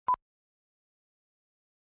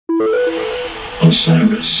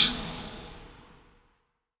Osiris.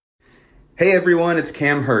 Hey everyone, it's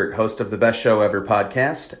Cam Hurt, host of the Best Show Ever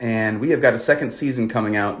podcast, and we have got a second season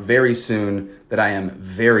coming out very soon that I am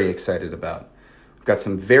very excited about. We've got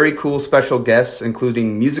some very cool special guests,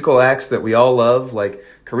 including musical acts that we all love, like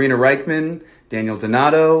Karina Reichman, Daniel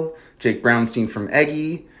Donato, Jake Brownstein from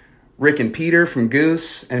Eggy, Rick and Peter from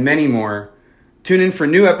Goose, and many more. Tune in for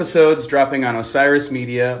new episodes dropping on Osiris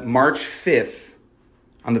Media March 5th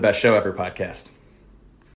on the Best Show Ever podcast.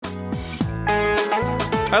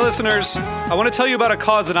 Hi, listeners. I want to tell you about a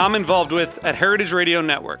cause that I'm involved with at Heritage Radio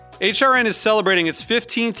Network. HRN is celebrating its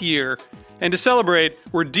 15th year, and to celebrate,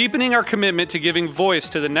 we're deepening our commitment to giving voice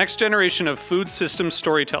to the next generation of food system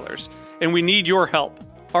storytellers, and we need your help.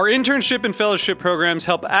 Our internship and fellowship programs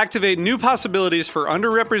help activate new possibilities for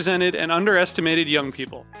underrepresented and underestimated young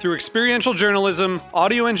people through experiential journalism,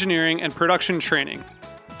 audio engineering, and production training.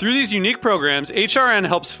 Through these unique programs, HRN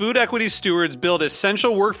helps food equity stewards build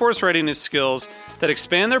essential workforce readiness skills that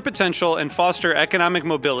expand their potential and foster economic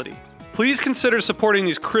mobility. Please consider supporting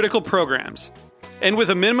these critical programs. And with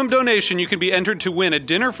a minimum donation, you can be entered to win a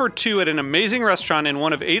dinner for two at an amazing restaurant in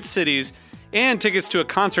one of 8 cities and tickets to a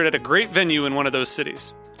concert at a great venue in one of those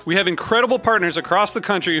cities. We have incredible partners across the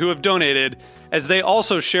country who have donated, as they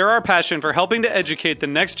also share our passion for helping to educate the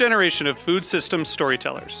next generation of food system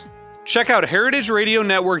storytellers. Check out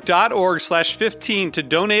heritageradionetwork.org/15 to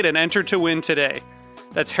donate and enter to win today.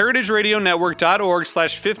 That's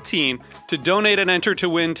heritageradionetwork.org/15 to donate and enter to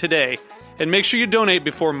win today. And make sure you donate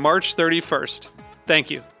before March 31st. Thank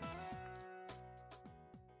you.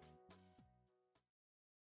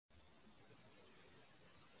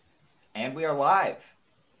 And we are live.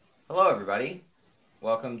 Hello, everybody.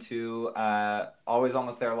 Welcome to Always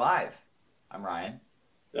Almost There Live. I'm Ryan.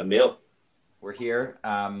 I'm Neil. We're here.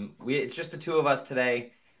 It's just the two of us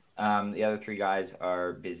today. The other 3 guys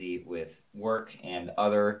are busy with work and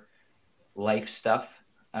other life stuff,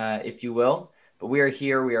 if you will. But we are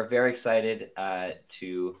here. We are very excited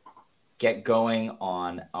to get going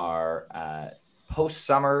on our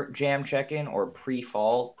post-summer jam check-in, or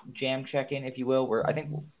pre-fall jam check-in, if you will. I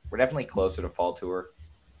think we're definitely closer to fall tour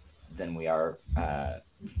than we are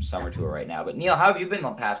summer tour right now. But Neil, how have you been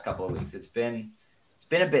the past couple of weeks? It's been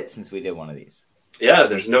a bit since we did one of these. Yeah,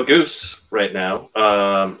 there's no Goose right now.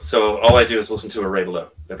 So all I do is listen to a Ray Below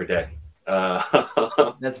every day.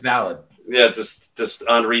 That's valid. Yeah, just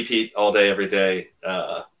on repeat all day, every day.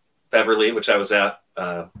 Beverly, which I was at,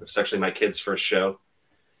 it's actually my kid's first show.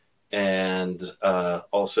 And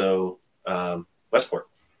also Westport,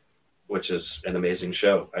 which is an amazing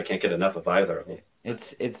show. I can't get enough of either of them.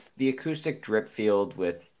 It's the acoustic drip field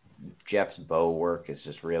with Jeff's bow work is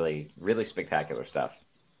just really, really spectacular stuff.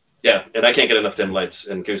 Yeah, and I can't get enough Dim Lights,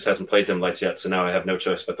 and Goose hasn't played Dim Lights yet, so now I have no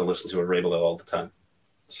choice but to listen to a Ray Below all the time.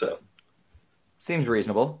 So seems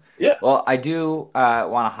reasonable. Yeah. Well, I do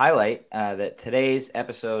want to highlight that today's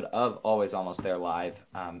episode of Always Almost There Live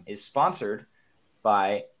is sponsored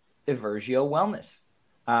by Evergio Wellness.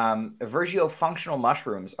 Evergio functional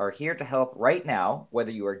mushrooms are here to help right now,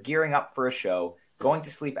 whether you are gearing up for a show, going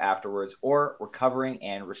to sleep afterwards, or recovering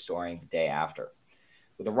and restoring the day after.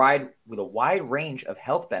 With a wide range of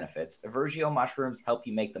health benefits, Evergio mushrooms help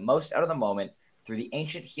you make the most out of the moment through the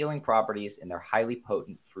ancient healing properties in their highly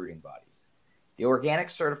potent fruiting bodies. The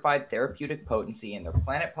organic certified therapeutic potency and their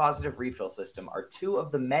planet-positive refill system are 2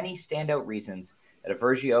 of the many standout reasons that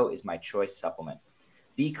Evergio is my choice supplement.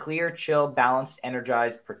 Be clear, chill, balanced,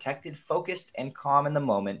 energized, protected, focused, and calm in the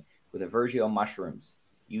moment with Evergio mushrooms.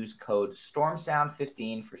 Use code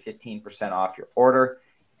STORMSOUND15 for 15% off your order,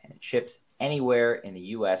 and it ships anywhere in the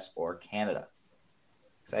US or Canada.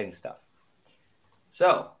 Exciting stuff.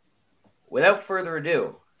 So, without further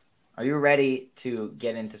ado, are you ready to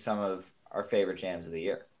get into some of our favorite jams of the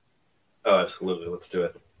year? Oh, absolutely. Let's do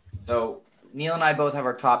it. So, Neil and I both have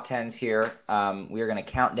our top 10s here. We are going to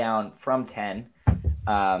count down from 10.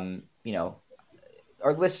 Our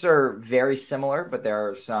lists are very similar, but there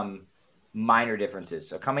are some minor differences.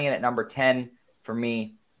 So coming in at number 10 for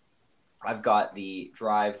me, I've got the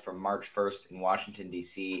Drive from March 1st in Washington,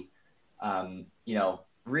 D.C.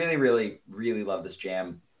 Really, really, really love this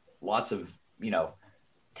jam. Lots of,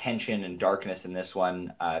 tension and darkness in this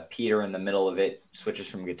one. Peter in the middle of it switches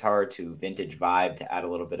from guitar to vintage vibe to add a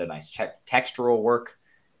little bit of nice textural work.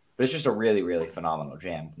 But it's just a really, really phenomenal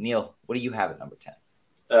jam. Neil, what do you have at number 10?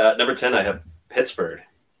 Number 10, I have Pittsburgh,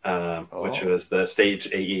 which was the Stage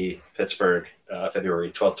AE Pittsburgh, February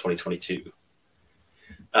 12th, 2022.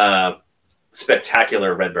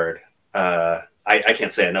 Spectacular Redbird. I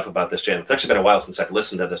can't say enough about this jam. It's actually been a while since I've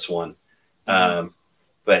listened to this one.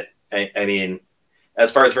 But I mean,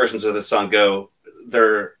 as far as versions of this song go,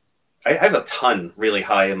 they're I have a ton really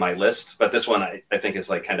high in my list, but this one I think is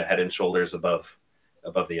like kind of head and shoulders above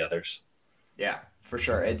the others. Yeah, for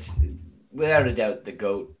sure. It's without a doubt the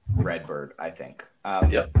GOAT Redbird, I think.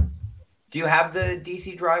 Yep. Do you have the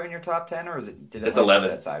DC Drive in your top 10, or did it It's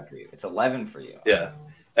 11 outside for you? It's 11 for you. Yeah,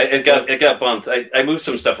 it got bumped. I moved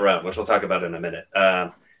some stuff around, which we'll talk about in a minute.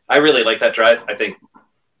 I really like that drive. I think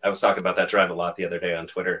I was talking about that drive a lot the other day on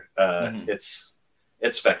Twitter.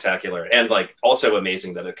 It's spectacular and like also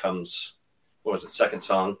amazing that it comes. What was it? Second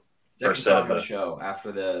song of the show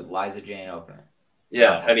after the Liza Jane opener.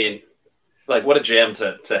 Yeah, I mean, like what a jam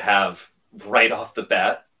to have right off the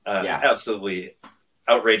bat. Absolutely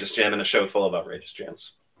outrageous jam in a show full of outrageous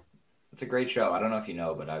jams. It's a great show. I don't know if you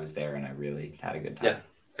know, but I was there and I really had a good time. Yeah,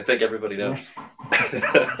 I think everybody knows.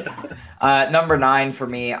 Number 9 for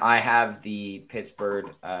me, I have the Pittsburgh.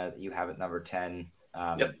 You have it number 10.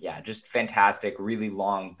 Yeah, just fantastic. Really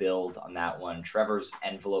long build on that one. Trevor's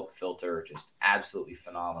envelope filter, just absolutely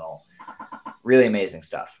phenomenal. Really amazing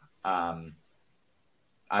stuff.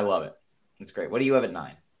 I love it. It's great. What do you have at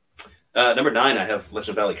 9? Number 9, I have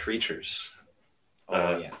Legend Valley Creatures.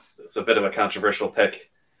 Yes. It's a bit of a controversial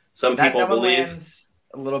pick. Some people believe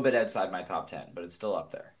a little bit outside my top 10, but it's still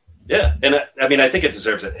up there. Yeah, and I mean, I think it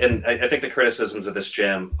deserves it. And I think the criticisms of this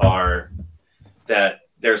jam are that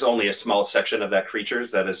there's only a small section of that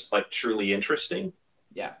Creatures that is like truly interesting.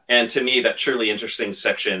 Yeah. And to me, that truly interesting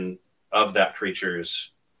section of that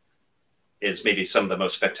Creatures is maybe some of the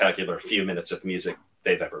most spectacular few minutes of music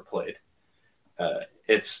they've ever played.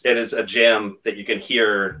 It is a jam that you can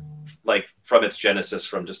hear like from its genesis,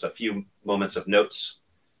 from just a few moments of notes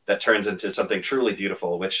that turns into something truly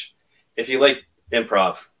beautiful, which if you like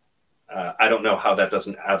improv, I don't know how that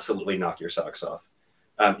doesn't absolutely knock your socks off.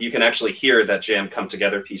 You can actually hear that jam come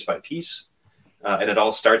together piece by piece. And it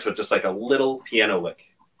all starts with just like a little piano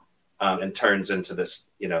lick and turns into this,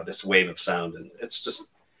 this wave of sound. And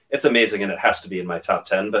it's amazing. And it has to be in my top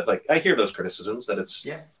 10, but like, I hear those criticisms that it's,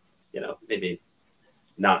 maybe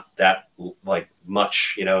not that like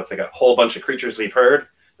much, it's like a whole bunch of Creatures we've heard,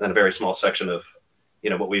 and then a very small section of,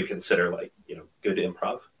 what we would consider like, good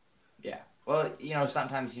improv. Yeah. Well,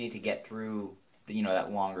 sometimes you need to get through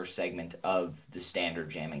that longer segment of the standard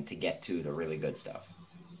jamming to get to the really good stuff,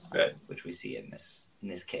 right? Which we see in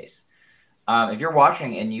this case. If you're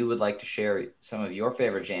watching and you would like to share some of your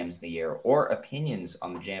favorite jams in the year or opinions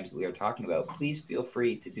on the jams that we are talking about, please feel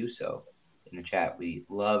free to do so in the chat. We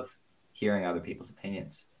love hearing other people's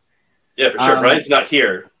opinions. Yeah, for sure. Ryan's not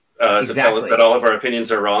here to tell us that all of our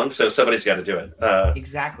opinions are wrong, so somebody's got to do it.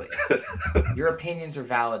 Exactly. Your opinions are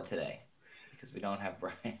valid today because we don't have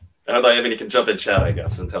Brian. I mean, you can jump in chat, I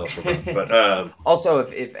guess, and tell us. But also,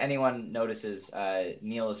 if anyone notices,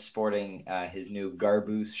 Neil is sporting his new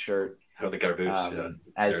Garboose shirt. Oh, the Garboose,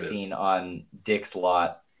 as seen on Dick's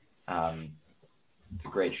lot. It's a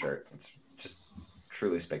great shirt. It's just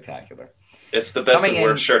truly spectacular. It's the best and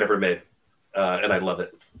worst shirt ever made, and I love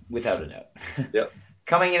it. Without a doubt. Yep.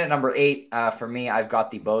 Coming in at number 8, for me, I've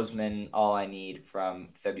got the Bozeman All I Need from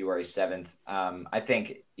February 7th. I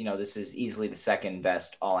think, this is easily the second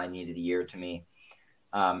best All I Need of the year to me.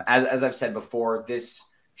 As I've said before, this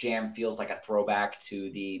jam feels like a throwback to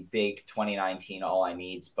the big 2019 All I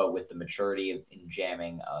Needs, but with the maturity in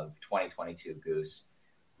jamming of 2022 Goose.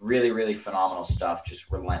 Really, really phenomenal stuff.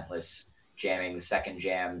 Just relentless jamming. The second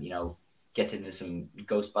jam, gets into some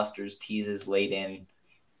Ghostbusters teases late in.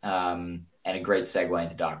 And a great segue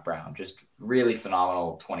into Doc Brown. Just really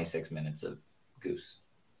phenomenal 26 minutes of Goose.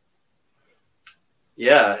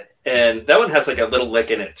 Yeah, and that one has like a little lick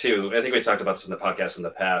in it too. I think we talked about this in the podcast in the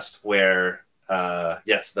past where,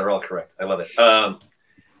 yes, they're all correct. I love it.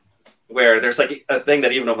 Where there's like a thing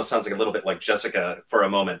that even almost sounds like a little bit like Jessica for a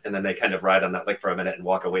moment, and then they kind of ride on that lick for a minute and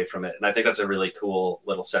walk away from it. And I think that's a really cool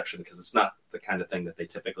little section because it's not the kind of thing that they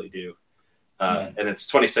typically do. And it's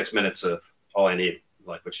 26 minutes of All I Need,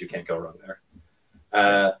 like, which you can't go wrong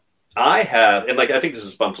there. I have, and like, I think this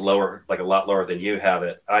is bumped lower, like a lot lower than you have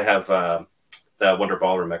it. I have the Wonder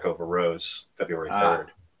Ballroom Echo over Rose, February 3rd,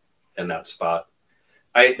 in that spot.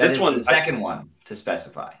 The second one to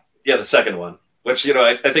specify. Yeah, the second one, which,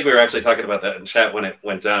 I think we were actually talking about that in chat when it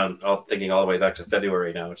went down, thinking all the way back to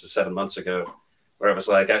February now, which is 7 months ago, where I was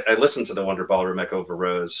like, I listened to the Wonder Ballroom Echo over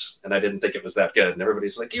Rose, and I didn't think it was that good. And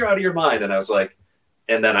everybody's like, you're out of your mind. And I was like,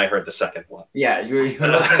 and then I heard the second one. Yeah, you were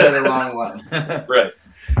listening to the wrong one.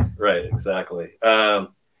 Right, exactly.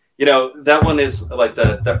 That one is like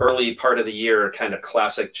the early part of the year kind of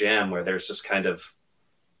classic jam where there's just kind of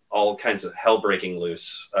all kinds of hell breaking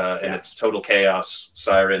loose, and it's total chaos,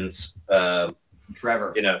 sirens.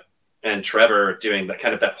 Trevor. And Trevor doing that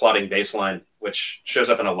kind of that plotting bass line, which shows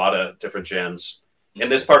up in a lot of different jams. in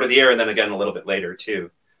this part of the year, and then again a little bit later too,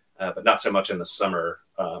 but not so much in the summer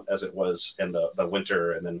as it was in the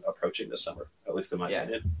winter and then approaching the summer, at least in my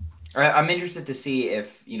opinion. I'm interested to see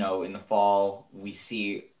if, in the fall we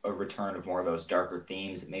see a return of more of those darker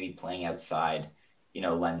themes that maybe playing outside,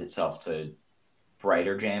 lends itself to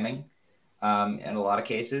brighter jamming in a lot of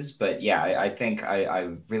cases. But yeah, I think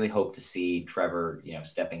I really hope to see Trevor,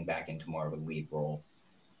 stepping back into more of a lead role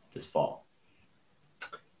this fall.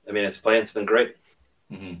 I mean, his playing's been great.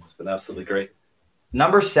 Mm-hmm. It's been absolutely great.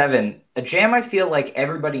 Number 7, a jam I feel like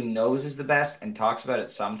everybody knows is the best and talks about it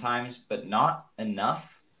sometimes, but not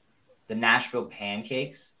enough. The Nashville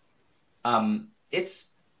Pancakes. It's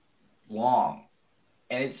long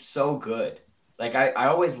and it's so good. Like I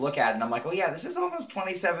always look at it and I'm like, oh yeah, this is almost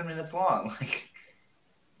 27 minutes long. Like,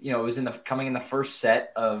 it was coming in the first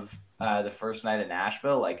set of the first night at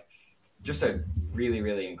Nashville. Like, just a really,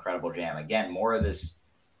 really incredible jam. Again, more of this,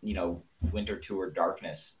 winter tour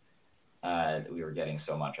darkness that we were getting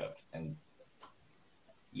so much of, and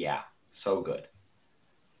yeah, so good.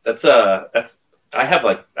 I have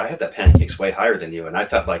that Pancakes way higher than you, and I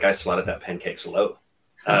thought I slotted that Pancakes low.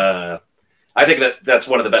 I think that's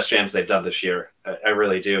one of the best jams they've done this year. I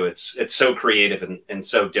really do. It's so creative and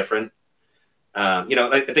so different.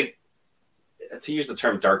 I think to use the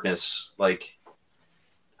term darkness, I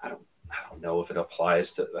don't know if it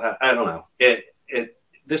applies to. I don't know.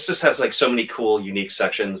 This just has so many cool, unique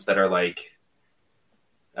sections that are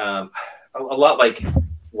a lot like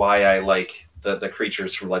why I like the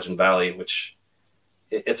Creatures from Legend Valley, which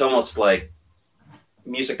it's almost like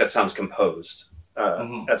music that sounds composed.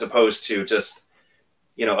 As opposed to just,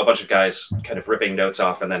 a bunch of guys kind of ripping notes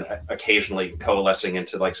off and then occasionally coalescing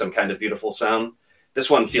into some kind of beautiful sound.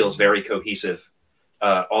 This one feels very cohesive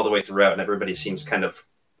all the way throughout, and everybody seems kind of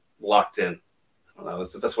locked in. I don't know.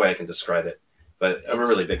 That's the best way I can describe it. But I'm a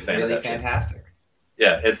really big fan of that. Really fantastic.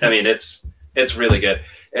 Yeah, it's really good.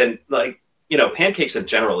 And Pancakes in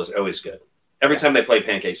general is always good. Every time they play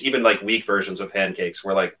Pancakes, even weak versions of Pancakes,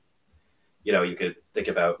 where you could think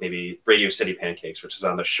about maybe Radio City Pancakes, which is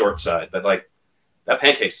on the short side, but that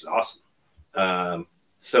Pancakes is awesome.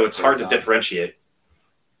 So it's hard to differentiate,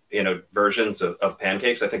 versions of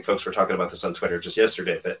Pancakes. I think folks were talking about this on Twitter just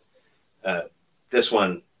yesterday, but this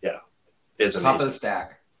one, is amazing. Top of the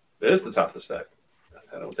stack. It is the top of the stack.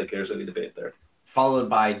 I don't think there's any debate there. Followed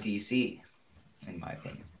by DC, in my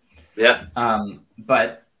opinion. Yeah.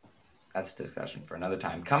 But that's a discussion for another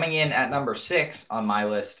time. Coming in at number 6 on my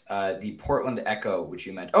list, the Portland Echo, which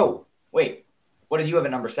you meant. Oh, wait. What did you have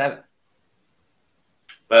at number 7?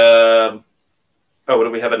 What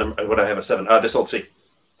do we have at number? What do I have at 7? This Old Sea.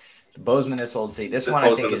 The Bozeman, This Old Sea. This one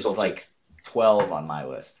I think is 12 on my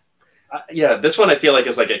list. This one I feel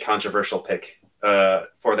is a controversial pick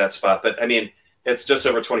for that spot. But I mean, it's just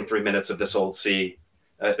over 23 minutes of This Old Sea.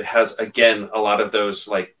 It has, again, a lot of those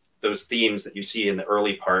those themes that you see in the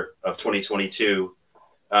early part of 2022.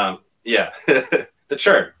 The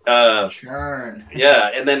churn. Churn.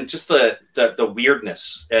 Yeah, and then just the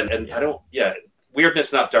weirdness and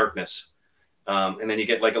weirdness, not darkness. And then you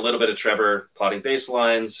get a little bit of Trevor plotting bass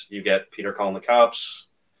lines. You get Peter calling the cops,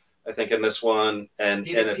 I think, in this one, and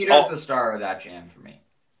it's Peter's the star of that jam for me.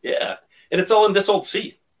 Yeah, and it's all in This Old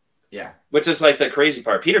Sea. Yeah, which is the crazy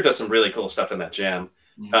part. Peter does some really cool stuff in that jam.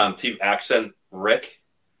 To accent Rick.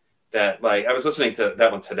 That I was listening to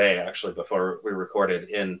that one today actually before we recorded,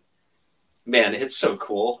 and man, it's so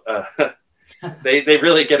cool. They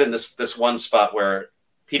really get in this one spot where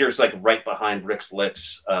Peter's right behind Rick's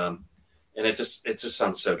licks, and it just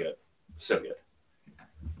sounds so good, so good.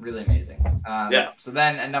 Really amazing. So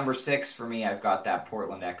then at number 6 for me, I've got that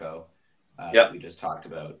Portland Echo that we just talked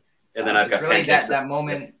about, and then I've got really that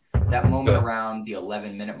moment. That moment around the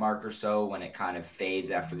 11-minute mark or so when it kind of fades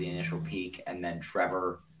after the initial peak, and then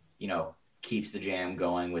Trevor, keeps the jam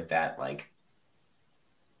going with that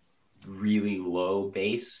really low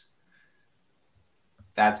bass.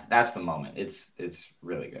 That's the moment. It's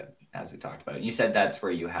really good, as we talked about. You said that's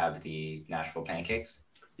where you have the Nashville Pancakes.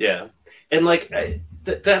 Yeah, and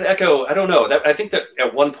that Echo, I don't know. I think that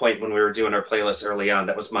at one point when we were doing our playlist early on,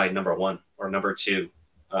 that was my number 1 or number 2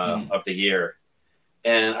 of the year.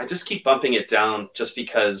 And I just keep bumping it down just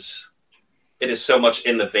because it is so much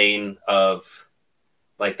in the vein of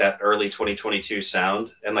that early 2022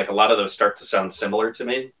 sound. And a lot of those start to sound similar to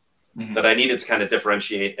me, that I needed to kind of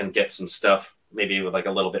differentiate and get some stuff maybe with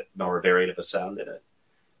a little bit more varied of a sound in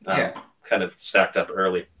it. Kind of stacked up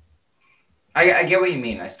early. I get what you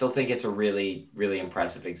mean. I still think it's a really, really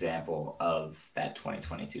impressive example of that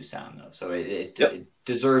 2022 sound though. So it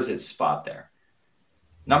deserves its spot there.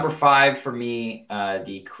 Number 5 for me,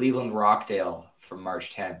 the Cleveland Rockdale from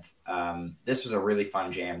March 10th. This was a really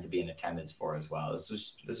fun jam to be in attendance for as well. This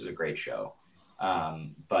was a great show.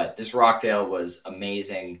 But this Rockdale was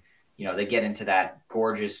amazing. You know, they get into that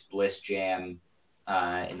gorgeous Bliss jam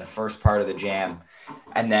in the first part of the jam.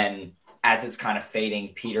 And then as it's kind of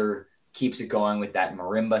fading, Peter keeps it going with that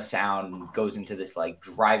marimba sound and goes into this like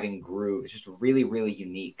driving groove. It's just really, really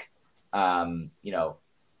unique. You know,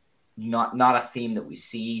 not a theme that we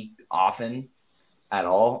see often at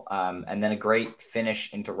all. And then a great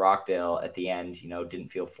finish into Rockdale at the end, you know, didn't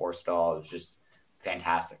feel forced at all. It was just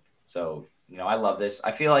fantastic. So, you know, I love this.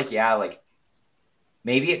 I feel like, like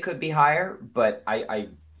maybe it could be higher, but I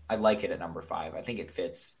like it at number 5. I think it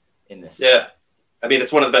fits in this. Yeah. I mean,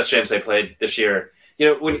 it's one of the best jams they played this year. You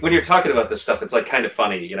know, when you're talking about this stuff, it's like kind of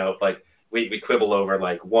funny, you know, like we quibble over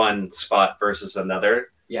like one spot versus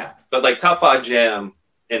another. Yeah. But like Top 5 Jam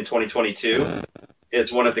in 2022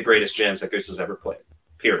 is one of the greatest jams that Goose has ever played.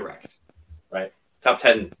 Period. Correct. Right. Top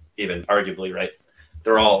 10, even arguably, right?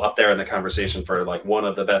 They're all up there in the conversation for like one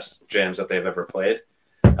of the best jams that they've ever played.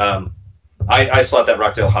 I slot that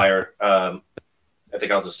Rockdale higher. I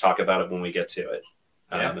think I'll just talk about it when we get to it.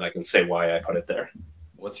 And I can say why I put it there.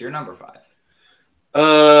 What's your number 5?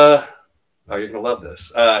 Oh, you're going to love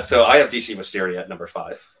this. So I have DC Wisteria at number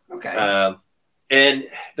 5. Okay. And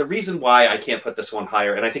the reason why I can't put this one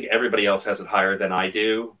higher, and I think everybody else has it higher than I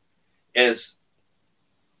do, is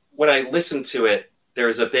when I listen to it,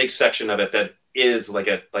 there's a big section of it that is like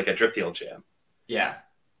a Dripfield jam. Yeah.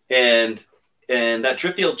 And that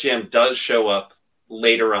Dripfield jam does show up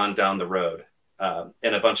later on down the road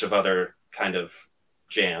in a bunch of other kind of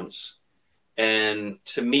jams. And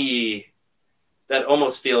to me, that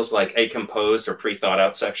almost feels like a composed or pre-thought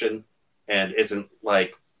out section and isn't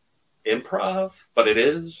like improv, but it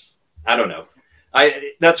is. I don't know.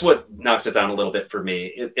 That's what knocks it down a little bit for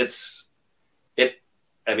me.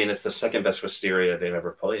 I mean, it's the second best Wisteria they've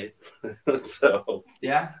ever played. So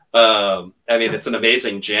yeah. I mean, it's an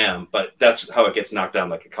amazing jam, but that's how it gets knocked down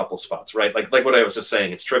like a couple spots, right? Like what I was just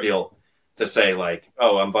saying, it's trivial to say like,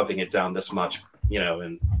 oh, I'm bumping it down this much, you know,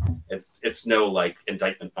 and it's no like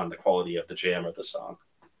indictment on the quality of the jam or the song.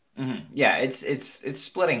 Mm-hmm. Yeah, it's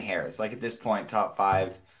splitting hairs. Like at this point, top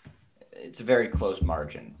 5, it's a very close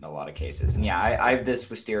margin in a lot of cases. And yeah, I have this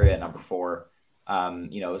Wisteria at number 4.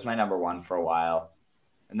 You know, it was my number 1 for a while.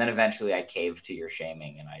 And then eventually I caved to your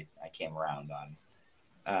shaming and I came around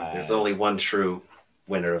on. There's only one true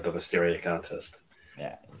winner of the Wisteria contest.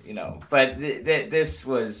 Yeah, you know, but this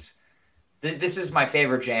is my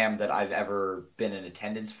favorite jam that I've ever been in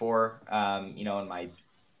attendance for, you know, in my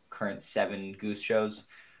current 7 Goose shows.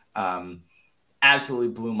 Absolutely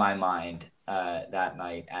blew my mind that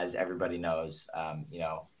night, as everybody knows, you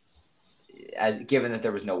know, given that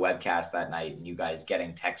there was no webcast that night and you guys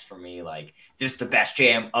getting texts from me like, this is the best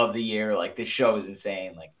jam of the year, like this show is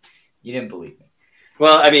insane, like you didn't believe me.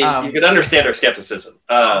 Well, I mean, you could understand our skepticism.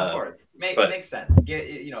 Of course. Makes sense.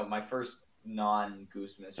 You know, my first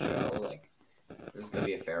non-Goose Miss show, like there's going to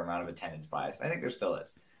be a fair amount of attendance bias. I think there still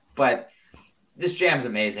is. But this jam's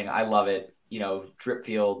amazing. I love it. You know,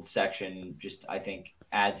 Dripfield section just, I think,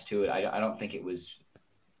 adds to it. I don't think it was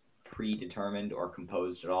predetermined or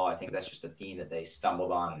composed at all. I think that's just a theme that they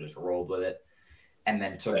stumbled on and just rolled with it. And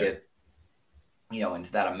then took it, you know,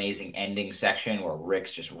 into that amazing ending section where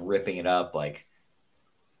Rick's just ripping it up. Like,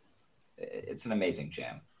 it's an amazing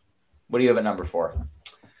jam. What do you have at number 4?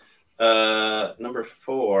 Number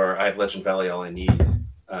 4, I have Legend Valley All I Need,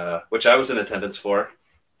 which I was in attendance for.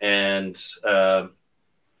 And,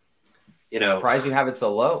 you know, surprised you have it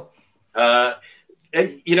so low. And,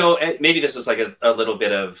 you know, maybe this is like a little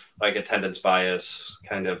bit of like attendance bias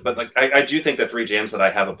kind of, but like, I do think the 3 jams that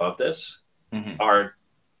I have above this are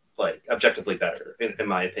like objectively better in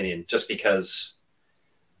my opinion, just because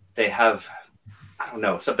they have, I don't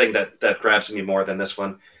know, something that grabs me more than this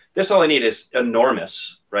one. This All I Need is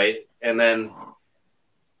enormous, right? And then,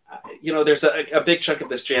 you know, there's a big chunk of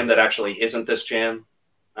this jam that actually isn't this jam.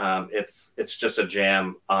 It's just a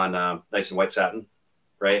jam on Nice and White Satin,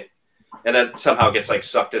 right? And then somehow gets like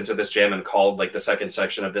sucked into this jam and called like the second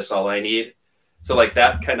section of This All I Need. So like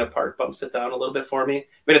that kind of part bumps it down a little bit for me. I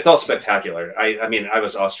mean, it's all spectacular. I mean, I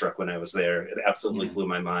was awestruck when I was there. It absolutely blew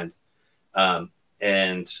my mind.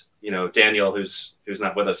 And you know, Daniel, who's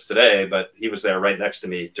not with us today, but he was there right next to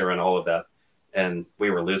me during all of that, and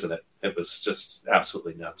we were losing it. It was just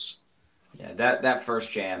absolutely nuts. Yeah, that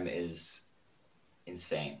first jam is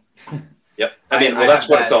insane. Yep. I mean, that's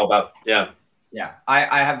what it's all about. Yeah. Yeah,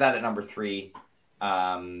 I have that at number 3.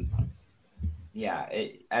 Yeah,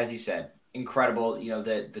 as you said, incredible. You know,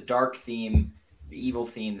 the dark theme evil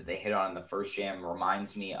theme that they hit on in the first jam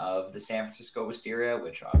reminds me of the San Francisco Wisteria,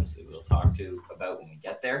 which obviously we'll talk about when we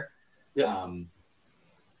get there. Yeah.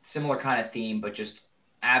 Similar kind of theme, but just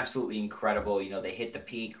absolutely incredible. They hit the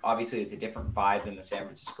peak. Obviously, it's a different vibe than the San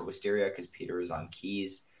Francisco Wisteria because Peter is on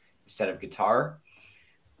keys instead of guitar.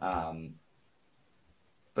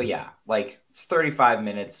 But yeah, like it's 35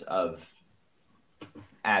 minutes of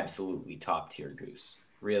absolutely top tier Goose.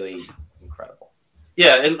 Really incredible.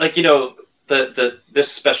 Yeah, and like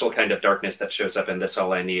this special kind of darkness that shows up in This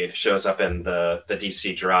All I Need shows up in the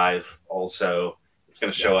DC Drive also. It's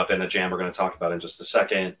going to show up in a jam we're going to talk about in just a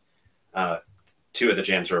second. Two of the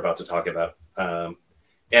jams we're about to talk about.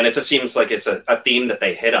 And it just seems like it's a theme that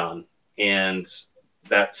they hit on, and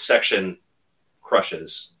that section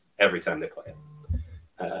crushes every time they play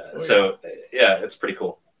it. So, it's pretty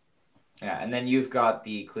cool. Yeah, and then you've got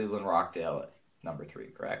the Cleveland Rockdale at number 3,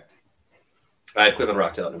 correct? I have Cleveland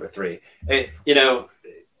Rockdale at number 3. I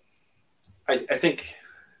think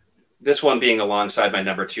this one being alongside my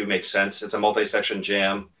number 2 makes sense. It's a multi-section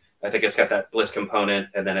jam. I think it's got that bliss component,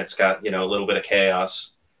 and then it's got, a little bit of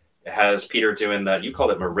chaos. It has Peter doing you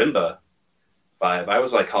called it marimba vibe. I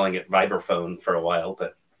was like calling it vibraphone for a while,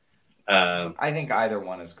 but I think either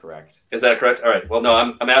one is correct. Is that correct? All right. Well, no,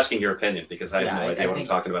 I'm asking your opinion because I have no idea what I'm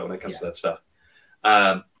talking about when it comes to that stuff.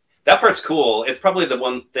 That part's cool. It's probably the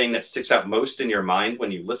one thing that sticks out most in your mind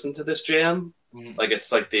when you listen to this jam. Mm-hmm. Like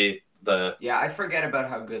it's like the I forget about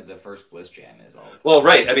how good the first Bliss jam is. Well,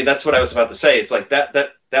 right. I mean, that's what I was about to say. It's like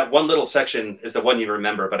that one little section is the one you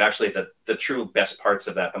remember, but actually the true best parts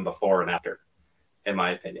of that come before and after, in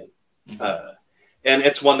my opinion. Mm-hmm. And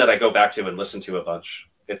it's one that I go back to and listen to a bunch.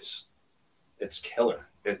 It's killer.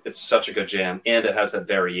 It's such a good jam, and it has that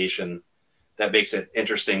variation that makes it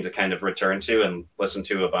interesting to kind of return to and listen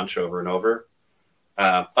to a bunch over and over.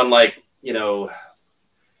 Unlike,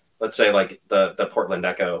 let's say like the Portland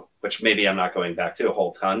Echo, which maybe I'm not going back to a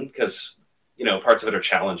whole ton because, parts of it are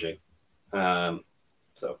challenging.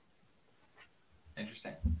 So.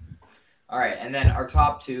 Interesting. All right. And then our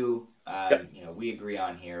top 2, we agree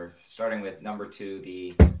on here, starting with number 2,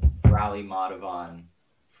 the Rally Madhavan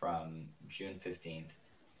from June 15th.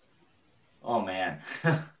 Oh man.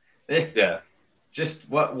 Yeah. Just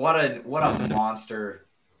what a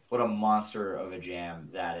monster of a jam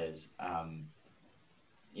that is.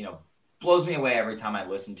 Blows me away every time I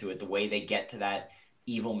listen to it. The way they get to that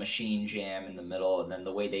Evil Machine jam in the middle, and then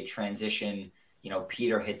the way they transition.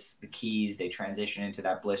 Peter hits the keys, they transition into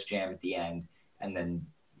that Bliss jam at the end, and then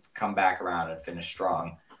come back around and finish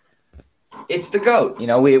strong. It's the GOAT.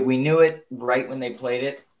 We knew it right when they played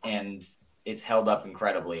it, and it's held up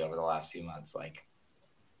incredibly over the last few months.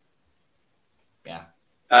 Yeah.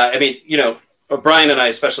 I mean, Brian and I,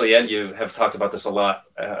 especially, and you have talked about this a lot,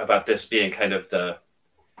 about this being kind of the,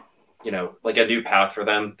 like a new path for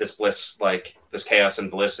them, this bliss, like this chaos and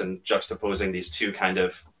bliss, and juxtaposing these two kind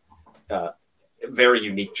of very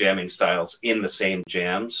unique jamming styles in the same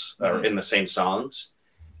jams or in the same songs.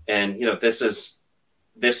 And, this is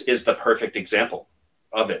the perfect example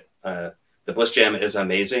of it. The Bliss jam is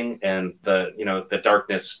amazing. And the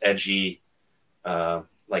darkness, edgy,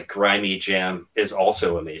 like grimy jam is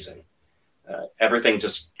also amazing. Everything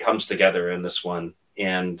just comes together in this one.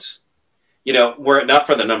 And, were it not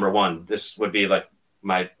for the number 1, this would be like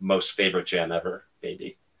my most favorite jam ever,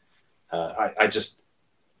 maybe.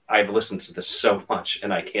 I've listened to this so much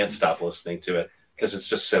and I can't stop listening to it because it's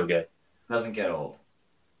just so good. Doesn't get old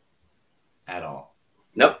at all.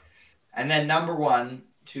 Nope. And then number 1,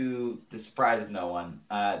 to the surprise of no one,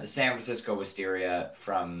 the San Francisco Wisteria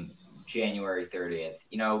from January 30th.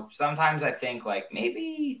 Sometimes I think like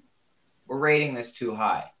maybe we're rating this too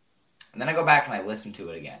high. And then I go back and I listen to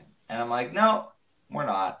it again. And I'm like, no, we're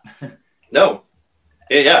not. No.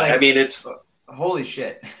 Yeah, I mean, it's... Holy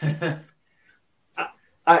shit.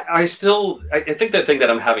 I think the thing that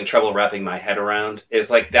I'm having trouble wrapping my head around is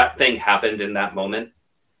like that thing happened in that moment.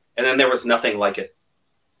 And then there was nothing like it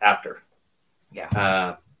after.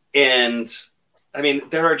 Yeah. And I mean,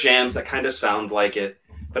 there are jams that kind of sound like it,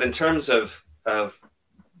 but in terms of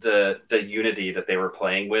the unity that they were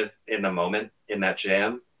playing with in the moment in that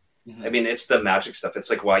jam, I mean, it's the magic stuff.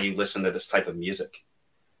 It's like why you listen to this type of music.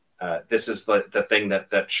 This is the thing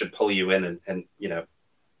that should pull you in and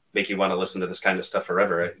make you want to listen to this kind of stuff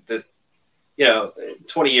forever.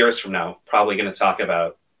 20 years from now, probably going to talk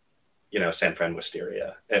about, San Fran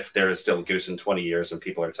Wisteria, if there is still Goose in 20 years and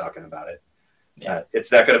people are talking about it. Yeah. It's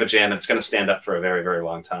that good of a jam, and it's going to stand up for a very, very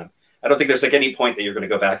long time. I don't think there's like any point that you're going to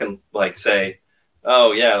go back and like say,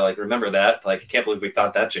 oh yeah, like remember that? Like I can't believe we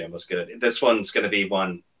thought that jam was good. This one's going to be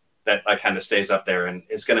one that kind of stays up there and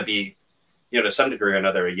is going to be to some degree or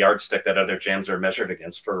another, a yardstick that other jams are measured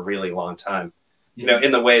against for a really long time.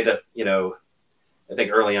 In the way that, I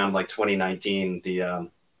think early on, like 2019, the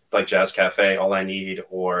like Jazz Cafe, All I Need,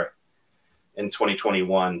 or in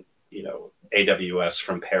 2021, AWS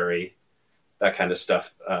from Perry, that kind of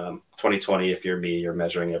stuff. 2020, If You're Me, you're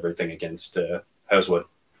measuring everything against Housewood.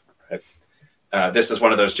 Right? This is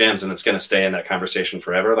one of those jams, and it's going to stay in that conversation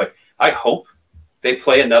forever. Like, I hope they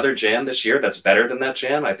play another jam this year that's better than that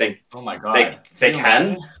jam. I think. Oh my God, they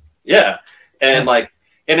can. Yeah, and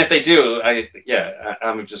and if they do,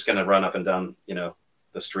 I'm just going to run up and down,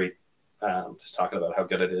 the street, just talking about how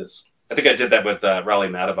good it is. I think I did that with Raleigh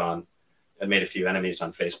Madavon and made a few enemies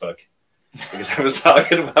on Facebook because I was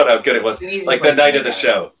talking about how good it was. Like the night of the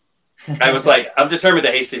show, I was like, I'm determined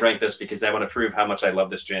to hasty rank this because I want to prove how much I love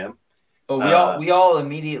this jam. But we all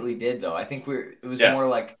immediately did, though. I think it was more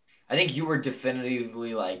like, I think you were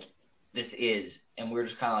definitively like, this is, and we're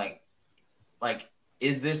just kind of like,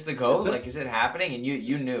 is this the GOAT? Like, is it happening? And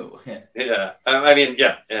you knew. Yeah. I mean,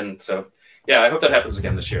 yeah. And so, yeah, I hope that happens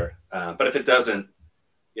again this year. But if it doesn't,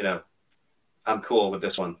 I'm cool with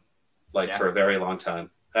this one, for a very long time.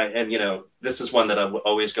 And this is one that I will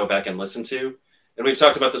always go back and listen to. And we've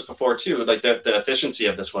talked about this before too, like the efficiency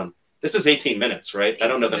of this one. This is 18 minutes, right? I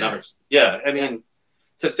don't know the numbers. Yeah. I mean,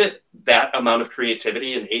 to fit that amount of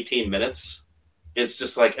creativity in 18 minutes is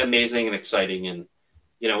just like amazing and exciting. And,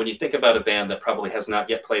 when you think about a band that probably has not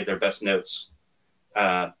yet played their best notes,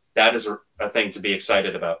 that is a thing to be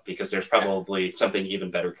excited about because there's probably something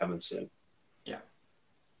even better coming soon. Yeah.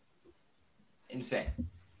 Insane.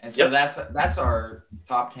 And so that's our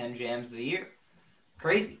top 10 jams of the year.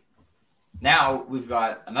 Crazy. Now we've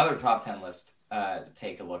got another top 10 list to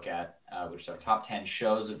take a look at, which is our top 10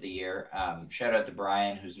 shows of the year. Shout out to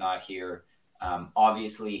Brian, who's not here.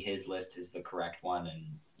 Obviously, his list is the correct one, and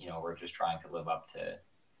we're just trying to live up to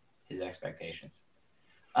his expectations.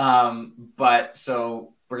 But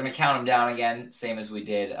so we're going to count them down again, same as we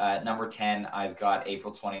did. Number 10, I've got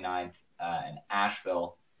April 29th in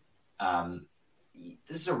Asheville.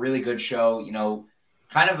 This is a really good show,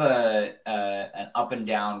 kind of an up and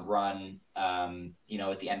down run,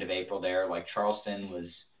 at the end of April there. Like Charleston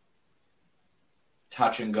was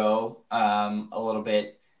touch and go a little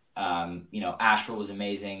bit. Asheville was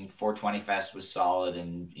amazing. 420 Fest was solid,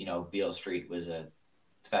 and, Beale Street was a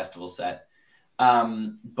festival set.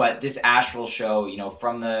 But this Asheville show,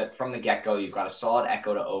 from the get-go, you've got a solid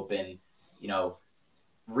Echo to open,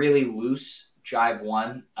 really loose Jive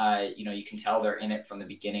 1. You can tell they're in it from the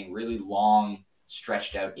beginning. Really long,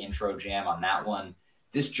 stretched out intro jam on that one.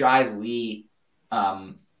 This Jive Lee,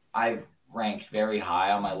 I've ranked very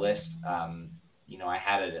high on my list. I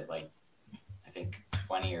had it at I think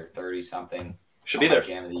 20 or 30 something. Should be there.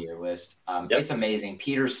 Jam of the Year list. It's amazing.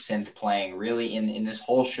 Peter's synth playing really in this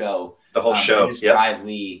whole show. The whole show. This Jive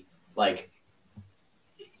Lee,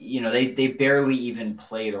 they barely even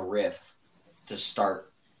play the riff to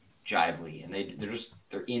start Jive Lee, and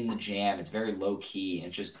they're in the jam. It's very low key, and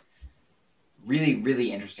it's just really,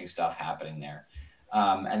 really interesting stuff happening there.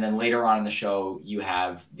 And then later on in the show, you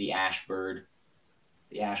have the Ashbird,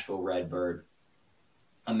 the Asheville Redbird.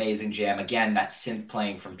 Amazing jam. Again, that synth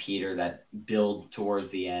playing from Peter, that build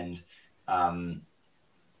towards the end.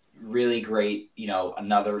 Really great,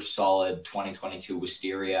 another solid 2022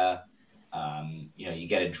 Wisteria. You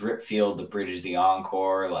get a drip field that bridges the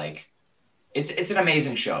encore. It's an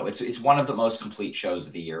amazing show. It's one of the most complete shows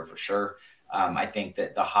of the year for sure. I think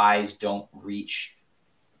that the highs don't reach,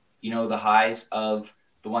 the highs of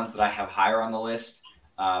the ones that I have higher on the list.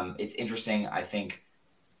 It's interesting. I think,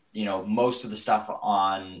 most of the stuff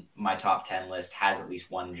on my top 10 list has at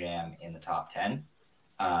least one jam in the top 10.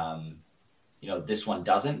 This one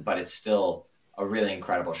doesn't, but it's still a really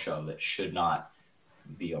incredible show that should not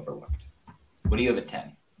be overlooked. What do you have at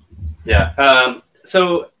 10? Yeah.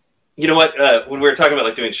 So, you know what? When we were talking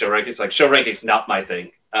about doing show rankings, show rankings not my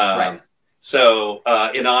thing. Right. So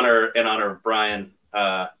in honor of Brian,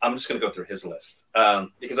 I'm just going to go through his list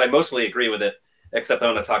because I mostly agree with it, except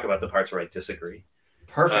I want to talk about the parts where I disagree.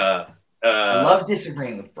 Perfect. I love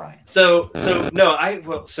disagreeing with Brian.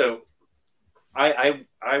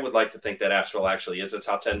 I would like to think that Asheville actually is a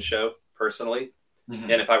top 10 show personally.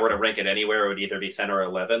 Mm-hmm. And if I were to rank it anywhere, it would either be 10 or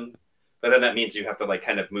 11. But then that means you have to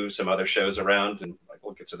kind of move some other shows around, and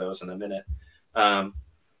we'll get to those in a minute.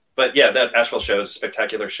 But yeah, that Asheville show is a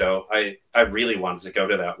spectacular show. I really wanted to go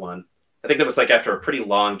to that one. I think that was after a pretty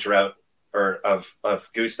long drought of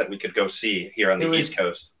Goose that we could go see here on the East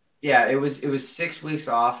Coast. Yeah, it was 6 weeks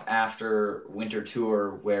off after winter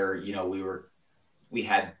tour where, we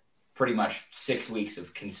had pretty much 6 weeks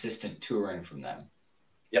of consistent touring from them.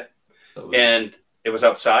 Yep. So it was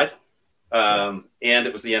outside. and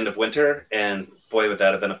it was the end of winter, and boy, would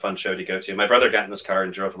that have been a fun show to go to. My brother got in his car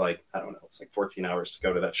and drove like, I don't know, it's like 14 hours to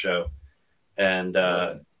go to that show. And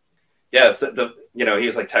yeah, so he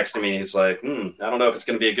was like texting me. He's like, I don't know if it's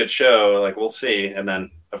going to be a good show. Like, we'll see. And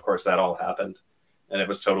then, of course, that all happened, and it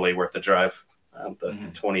was totally worth the drive. The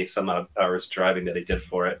 20 some odd hours driving that he did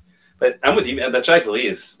for it. But I'm with you, man. That Jai Lee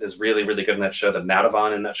is really, really good in that show. The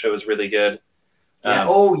Madhavan in that show is really good. Yeah.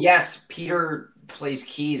 Oh, yes. Peter plays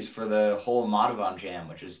keys for the whole Madhavan jam,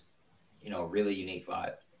 which is, a really unique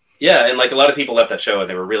vibe. Yeah, and like a lot of people left that show and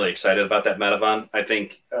they were really excited about that Madhavan. I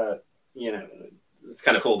think, it's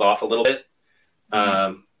kind of cooled off a little bit.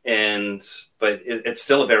 But it's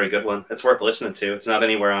still a very good one. It's worth listening to. It's not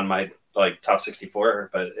anywhere on my top 64,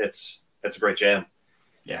 but it's a great jam.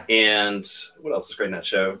 Yeah. And what else is great in that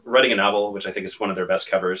show? Writing a Novel, which I think is one of their best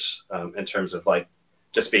covers in terms of like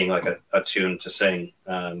just being like a tune to sing.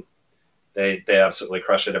 They absolutely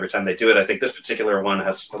crush it every time they do it. I think this particular one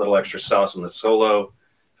has a little extra sauce in the solo,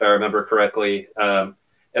 if I remember correctly. And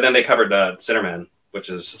then they covered Sinnerman, which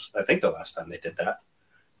is, I think, the last time they did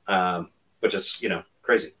that, which is,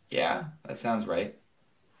 crazy. Yeah, that sounds right.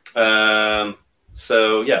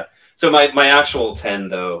 So, yeah. So my actual 10,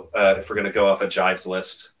 though, if we're going to go off of Jive's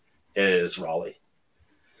list, is Raleigh.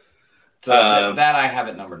 So that I have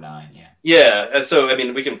at number 9, yeah. Yeah, and so, I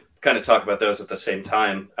mean, we can kind of talk about those at the same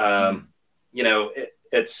time.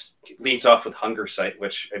 It leads off with Hunger Site,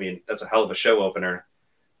 which, I mean, that's a hell of a show opener.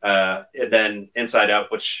 And then Inside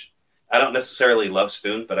Out, which I don't necessarily love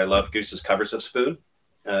Spoon, but I love Goose's covers of Spoon.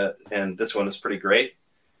 And this one is pretty great.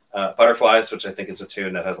 Butterflies, which I think is a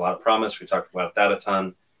tune that has a lot of promise. We talked about that a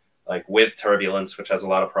ton. Like With Turbulence, which has a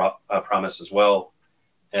lot of promise as well.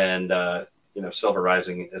 And, Silver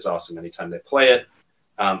Rising is awesome anytime they play it.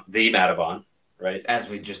 The Madhavan, right? As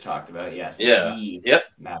we just talked about, yes. Yeah. The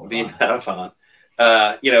Madhavan.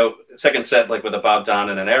 Second set, like with a Bob Don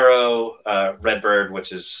and an Arrow, Redbird,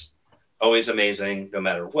 which is always amazing no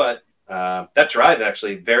matter what. That drive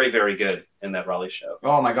actually very, very good in that Raleigh show.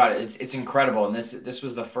 Oh my God, it's incredible. And this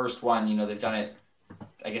was the first one, they've done it,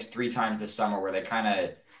 I guess, 3 times this summer where they kind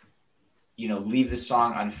of, leave the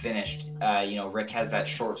song unfinished. Rick has that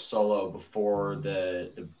short solo before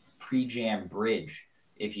the pre-jam bridge,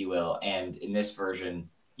 if you will. And in this version,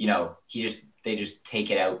 they just take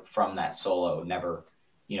it out from that solo, never,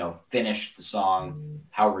 finish the song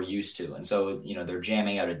how we're used to. And so, they're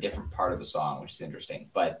jamming out a different part of the song, which is interesting.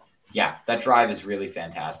 But yeah, that drive is really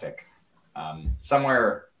fantastic.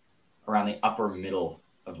 Somewhere around the upper middle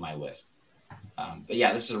of my list. But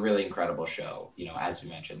yeah, this is a really incredible show. As we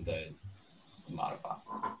mentioned, the Madhavan.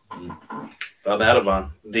 The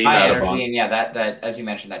Madhavan. The High Madhavan. energy, and yeah, that as you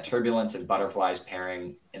mentioned, that Turbulence and Butterflies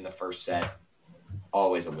pairing in the first set,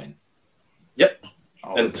 always a win. Yep.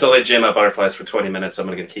 Until they jam up Butterflies for 20 minutes, I'm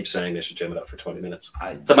going to keep saying they should jam it up for 20 minutes.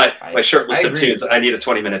 So my short list of tunes, I need a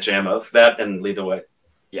 20-minute jam of that and Lead the Way.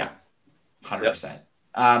 Yeah, 100%.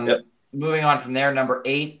 Yep. Moving on from there, number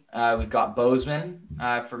 8, we've got Bozeman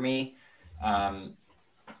for me.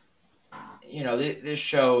 This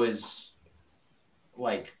show is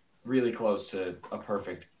like really close to a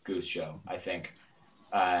perfect Goose show, I think.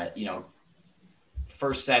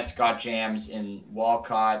 First set's got jams in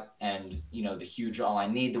Walcott and, the huge All I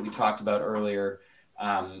Need that we talked about earlier.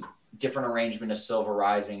 Different arrangement of Silver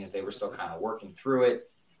Rising as they were still kind of working through it.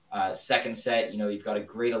 Second set, you've got a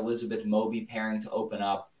great Elizabeth Moby pairing to open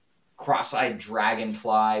up. Cross-Eyed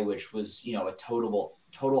Dragonfly, which was, a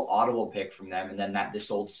total audible pick from them. And then This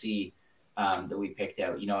Old Sea that we picked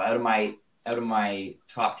out. Out of my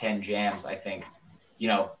top 10 jams, I think,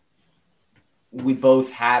 we both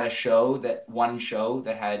had one show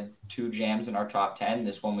that had 2 jams in our top 10.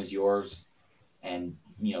 This one was yours and,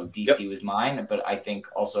 DC was mine. But I think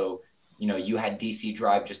also, you had DC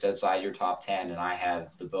Drive just outside your top 10 and I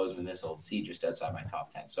have the Bozeman This Old Sea just outside my top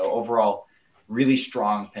 10. So overall, really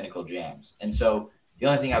strong Pinnacle jams. And so the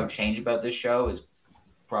only thing I would change about this show is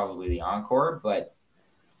probably the encore, but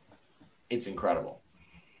it's incredible.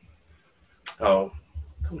 Oh,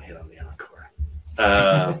 don't hit on the encore.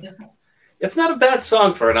 It's not a bad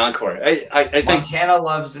song for an encore. I think Montana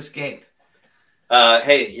Loves Escape.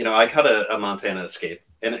 Hey, I caught a Montana Escape,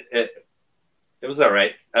 and it was all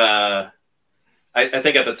right. I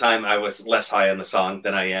think at the time I was less high on the song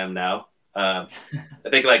than I am now. I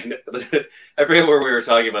think I forget where we were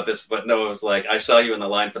talking about this, but Noah was like, I saw you in the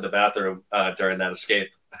line for the bathroom during that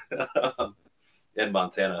escape in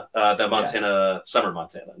Montana. The Montana, summer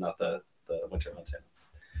Montana, not the winter Montana.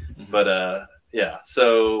 Mm-hmm. But yeah,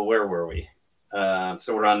 so where were we?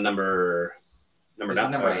 So we're on number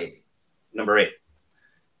 8. Number 8.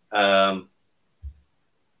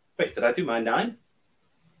 Wait, did I do my 9?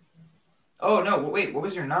 Oh no! Wait, what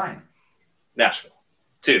was your 9? Nashville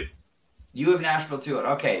 2. You have Nashville 2.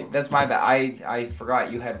 Okay, that's my bad. I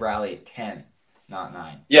forgot you had Raleigh at 10, not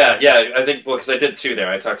 9. Yeah. I think because I did 2 there.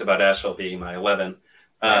 I talked about Asheville being my 11.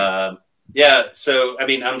 Right. Yeah. So I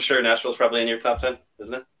mean, I'm sure Nashville's probably in your top 10,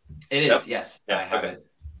 isn't it? It is. Yep. Yes. Yeah, I have okay. it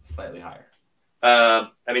slightly higher.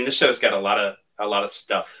 I mean, this show's got a lot of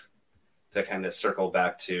stuff to kind of circle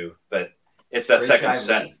back to, but it's that Great second Jive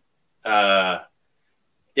set. Lee.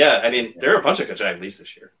 Yeah, I mean, there are a bunch of good Jive Lees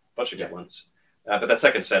this year, a bunch of good Yeah. ones. But that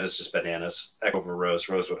second set is just bananas. Echo over Rose,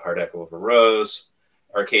 Rosewood Heart, Echo over Rose,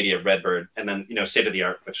 Arcadia Redbird, and then State of the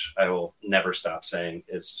Art, which I will never stop saying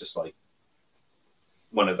is just like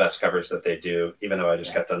one of the best covers that they do. Even though I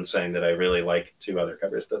just got done saying that I really like 2 other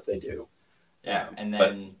covers that they do. Yeah, and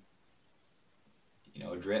then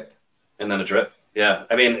a drip. And then a drip. Yeah,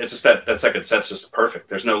 I mean, it's just that second set's just perfect.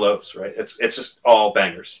 There's no lows, right? It's just all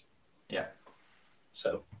bangers. Yeah.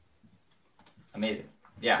 So amazing.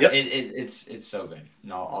 Yeah, Yep. it's so good.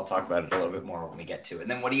 No, I'll talk about it a little bit more when we get to it.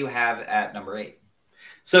 And then what do you have at number 8?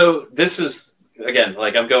 So this is again,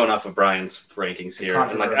 like I'm going off of Brian's rankings here.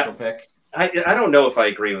 And Controversial pick. I don't know if I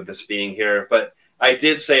agree with this being here, but I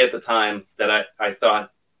did say at the time that I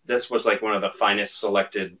thought this was like one of the finest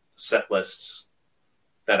selected set lists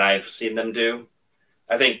that I've seen them do.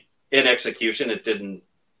 I think in execution, it didn't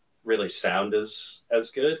really sound as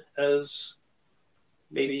good as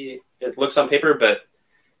maybe it looks on paper, but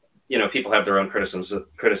people have their own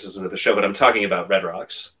criticism of the show, but I'm talking about Red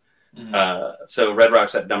Rocks. Mm-hmm. So Red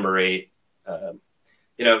Rocks at number 8,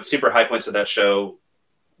 super high points of that show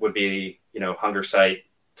would be, Hunger Sight,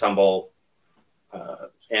 Tumble,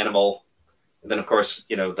 Animal. And then of course,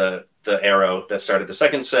 the Arrow that started the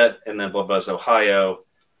second set, and then Blood Buzz, Ohio.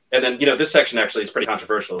 And then, this section actually is pretty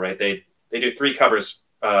controversial, right? They do 3 covers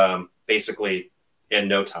basically in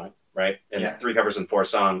no time, right? And 3 covers in 4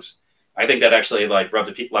 songs. I think that actually rubbed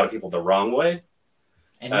a lot of people the wrong way.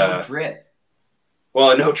 And no drip.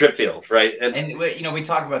 Well, no drip field, right? And we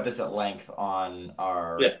talked about this at length on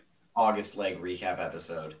our August leg recap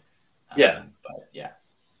episode. Yeah. But yeah.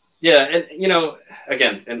 Yeah, and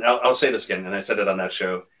again, and I'll say this again, and I said it on that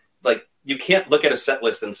show, like you can't look at a set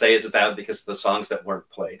list and say it's bad because of the songs that weren't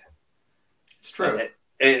played. It's true.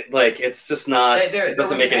 It's just not. It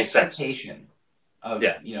doesn't make any sense. Of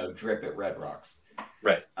drip at Red Rocks.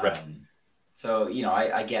 Right. So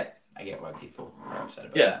I get why people are upset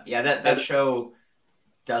about that. Yeah, that show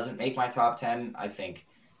doesn't make my top 10. I think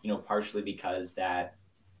partially because that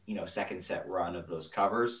second set run of those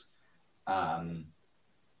covers.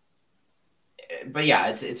 But yeah,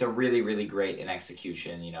 it's a really, really great in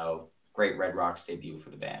execution, great Red Rocks debut for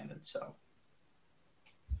the band.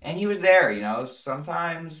 And he was there,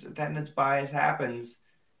 sometimes attendance bias happens.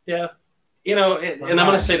 Yeah. And I'm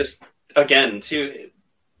going to say this again, too.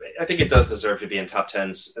 I think it does deserve to be in top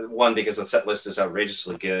 10s. 1, because the set list is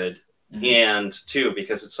outrageously good. Mm-hmm. And 2,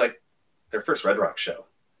 because it's like their first Red Rock show.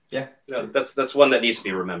 Yeah. That's one that needs to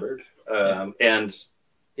be remembered. And, it's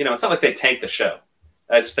not like they tanked the show.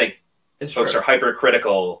 I just think folks are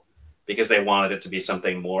hypercritical because they wanted it to be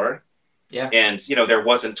something more. Yeah. And, there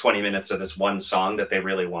wasn't 20 minutes of this one song that they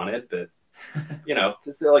really wanted. But,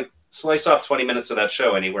 it's like slice off 20 minutes of that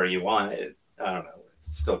show anywhere you want. I don't know.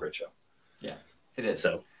 It's still a great show. Yeah, it is.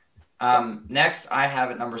 So, next I have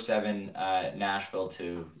at number 7, Nashville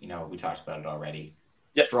 2. We talked about it already.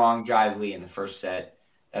 Yep. Strong Jive Lee in the first set.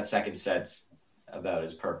 That second set's about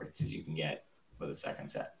as perfect as you can get with a second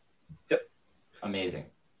set. Yep. Amazing.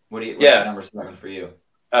 What's number 7 for you?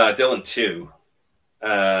 Dylan 2,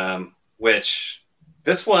 which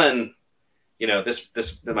this one,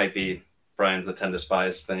 this might be Brian's attendance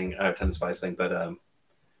bias thing, but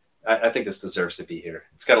I think this deserves to be here.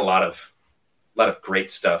 It's got a lot of great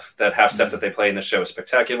stuff. That half step that they play in the show is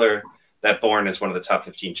spectacular. That Born is one of the top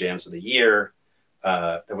 15 jams of the year.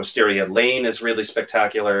 The Wisteria Lane is really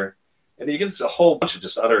spectacular. And then you get a whole bunch of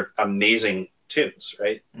just other amazing tunes,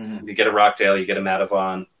 right? Mm-hmm. You get a Rockdale, you get a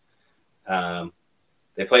Matavon.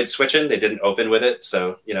 They played Switchin'. They didn't open with it,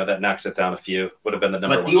 so that knocks it down a few. Would have been the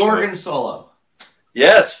number one. But the organ solo.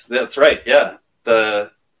 Yes, that's right. Yeah,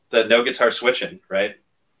 the no guitar switching, right?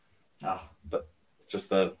 Oh, but it's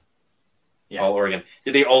just all organ.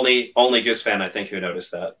 You're the only Goose fan I think who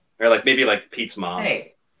noticed that, or maybe Pete's mom.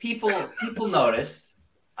 Hey, people noticed.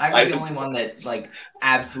 I was the only one that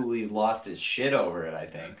absolutely lost his shit over it. I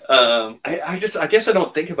think. I guess I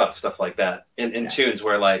don't think about stuff like that in tunes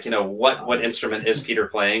where what instrument is Peter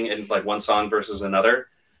playing in one song versus another.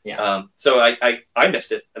 Yeah. So I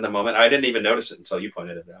missed it in the moment. I didn't even notice it until you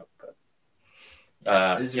pointed it out. But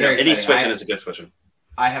any switching is a good switching.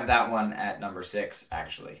 I have that one at number 6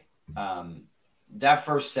 actually. that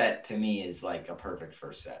first set to me is like a perfect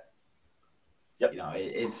first set. Yep. You know,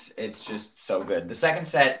 it's just so good. The second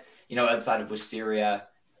set, you know, outside of Wisteria,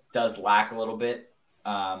 does lack a little bit,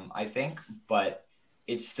 I think, but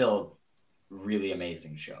it's still really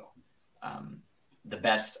amazing show. The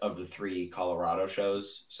best of the 3 Colorado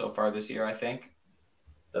shows so far this year, I think.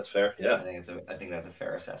 That's fair. Yeah. I think that's a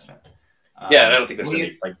fair assessment. Yeah, I don't think there's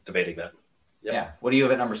any like debating that. Yep. Yeah. What do you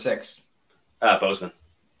have at number 6? Bozeman.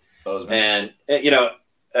 And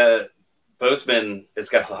Bozeman has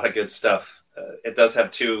got a lot of good stuff. It does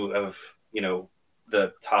have 2 of, you know,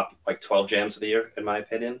 the top like 12 jams of the year, in my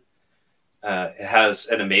opinion. It has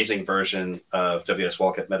an amazing version of W.S.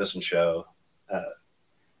 Walcott Medicine Show.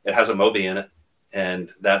 It has a Moby in it,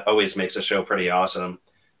 and that always makes a show pretty awesome.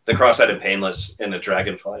 The Cross-Eyed and Painless and the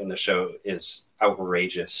Dragonfly in the show is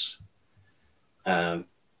outrageous.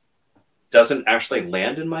 Doesn't actually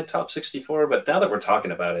land in my top 64, but now that we're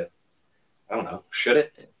talking about it, I don't know. Should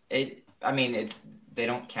it? They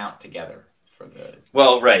don't count together for the.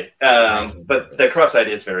 Well, right. But the Cross-Eyed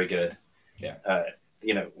is very good. Yeah.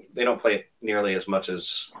 You know, they don't play it nearly as much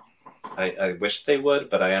as I wish they would,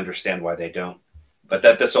 but I understand why they don't. But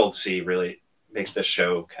This Old Sea really makes this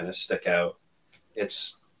show kind of stick out.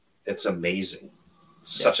 It's amazing.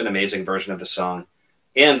 Such an amazing version of the song,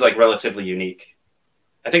 and like relatively unique.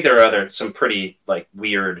 I think there are some pretty like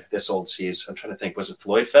weird This Old Seas. I'm trying to think. Was it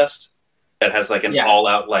Floyd Fest that has like an all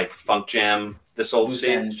out like funk jam? This Old Sea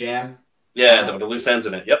Loose Ends jam. Yeah, the loose ends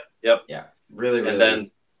in it. Yep. Yeah, really, and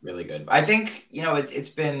then really good. I think, you know,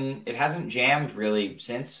 it hasn't jammed really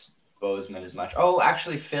since Bozeman as much. Oh,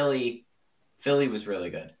 actually, Philly was really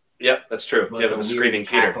good. Yep, that's true. With the Screaming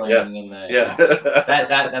Peter. Yeah.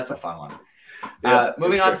 That's a fun one.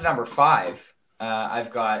 Moving on to number 5,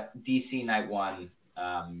 I've got DC Night 1.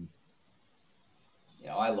 You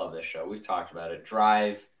know, I love this show. We've talked about it.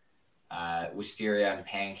 Drive, Wisteria, and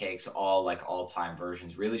Pancakes, all like all-time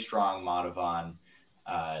versions. Really strong Monavon.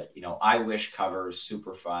 You know, I Wish covers,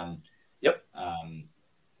 super fun. Yep.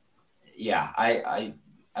 Yeah, I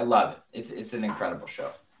love it. It's an incredible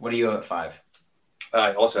show. What do you have at 5?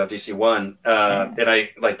 I also have DC 1, and I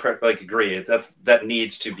agree. That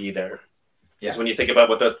needs to be there. Because when you think about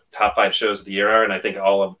what the top 5 shows of the year are, and I think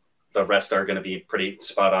all of the rest are going to be pretty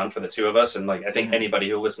spot on for the 2 of us, and like I think anybody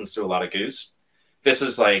who listens to a lot of Goose, this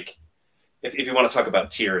is like, if you want to talk about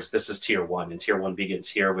tiers, this is tier 1, and tier 1 begins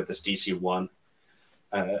here with this DC 1.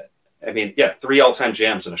 3 all-time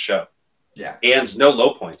jams in a show. Yeah. And no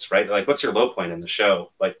low points, right? Like, what's your low point in the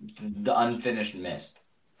show? Like the Unfinished Mist.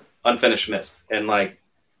 And like,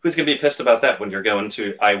 who's going to be pissed about that when you're going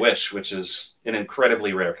to I Wish, which is an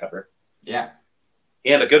incredibly rare cover. Yeah.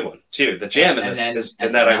 And a good one too. The jam in this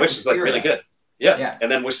I Wish is like really good. Yeah.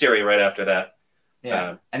 And then Wisteria right after that.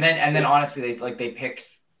 Yeah. And then honestly, they picked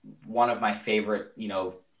one of my favorite, you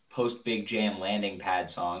know, post Big Jam landing pad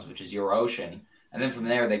songs, which is Your Ocean. And then from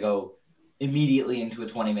there they go immediately into a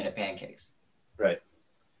 20-minute Pancakes. Right.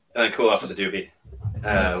 And then cool off with the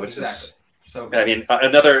doobie, which is so good. I mean,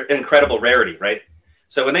 another incredible rarity, right?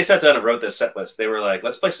 So when they sat down and wrote this set list, they were like,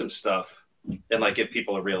 let's play some stuff and like give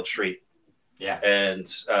people a real treat. Yeah. And,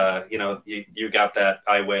 you know, you got that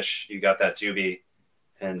I Wish, you got that doobie,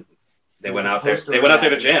 and they went out there. They went out there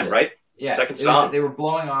to jam, right? Yeah. Second song. They were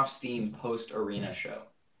blowing off steam post arena show.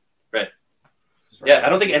 Right. Yeah. I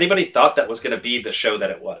don't think anybody thought that was going to be the show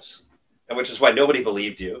that it was, and which is why nobody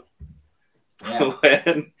believed you. Yeah.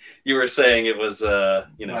 When you were saying it was,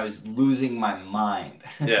 you know, I was losing my mind.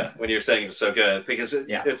 Yeah, when you were saying it was so good, because it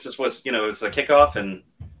just was, you know, it's a kickoff, and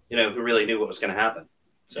you know, who really knew what was going to happen.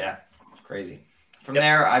 So. Yeah, crazy. From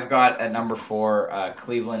there, I've got at number 4,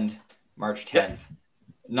 Cleveland, March 10th. Yep.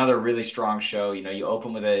 Another really strong show. You know, you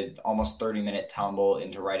open with a almost 30-minute tumble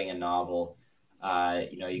into writing a novel.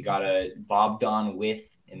 You know, you got a Bob Don with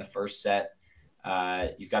in the first set.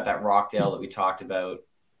 You've got that Rockdale that we talked about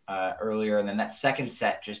earlier, and then that second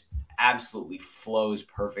set just absolutely flows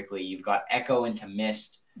perfectly. You've got Echo into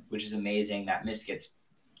Mist, which is amazing. That Mist gets,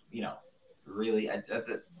 you know, really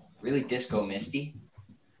disco misty.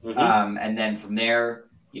 Mm-hmm. And then from there,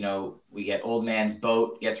 you know, we get Old Man's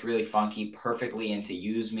Boat gets really funky, perfectly into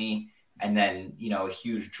Use Me, and then, you know, a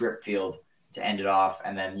huge Drip Field to end it off,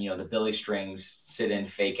 and then, you know, the Billy Strings Sit In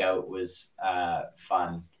Fake Out was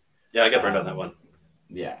fun. Yeah, I got burned on that one.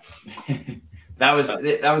 Yeah. That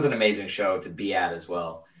was an amazing show to be at as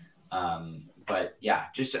well. But yeah,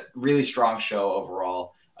 just a really strong show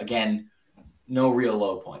overall. Again, no real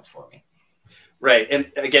low points for me. Right.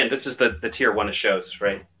 And again, this is the tier 1 of shows,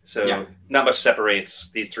 right? So not much separates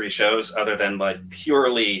these 3 shows other than like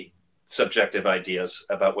purely subjective ideas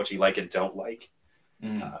about what you like and don't like.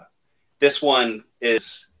 This one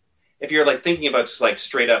is if you're like thinking about just like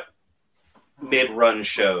straight up mid-run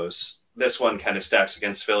shows, this one kind of stacks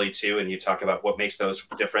against Philly too. And you talk about what makes those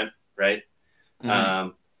different, right? Mm-hmm.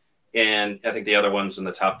 And I think the other ones in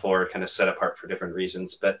the top 4 are kind of set apart for different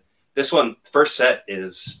reasons. But this one, first set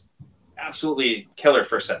is absolutely killer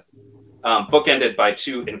first set. Bookended by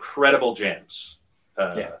 2 incredible jams.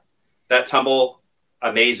 That Tumble,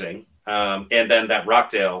 amazing. And then that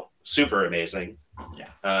Rockdale, super amazing.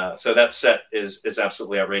 Yeah. So that set is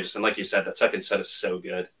absolutely outrageous. And like you said, that second set is so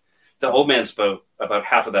good. The Old Man's Boat, about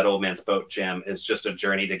half of that Old Man's Boat jam is just a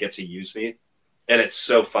journey to get to Use Me. And it's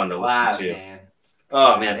so fun to listen to. Man.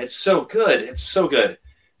 Oh, man, it's so good. It's so good.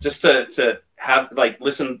 Just to have, like,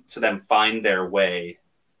 listen to them find their way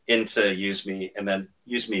into Use Me. And then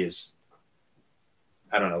Use Me is,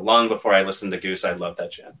 I don't know, long before I listened to Goose, I loved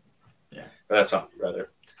that jam. Yeah. Or that song,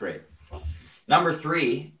 rather. It's great. Number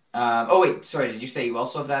 3. Oh, wait, sorry. Did you say you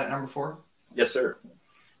also have that at number 4? Yes, sir.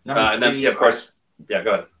 Number 3. And then, of course, go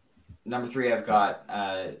ahead. Number 3, I've got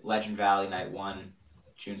Legend Valley Night 1,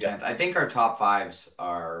 June 10th. I think our top 5s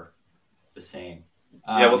are the same.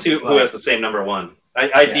 We'll see who has the same number 1.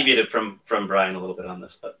 I deviated from Brian a little bit on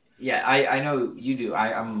this, but yeah, I know you do.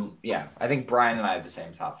 I think Brian and I have the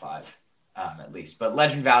same top 5, at least. But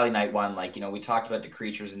Legend Valley Night 1, like, we talked about the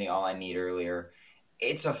creatures in the All I Need earlier.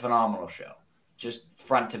 It's a phenomenal show, just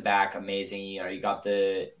front to back, amazing. You got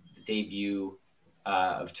the debut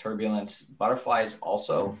of Turbulence. Butterflies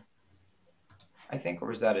also, I think, or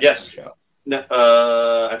was that a different show?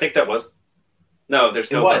 No, I think that was. No,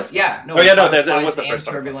 there's no. It was, yeah. No, that was the first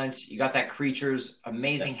Turbulence. You got that Creatures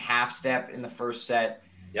amazing half step in the first set.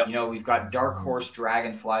 Yep. We've got Dark Horse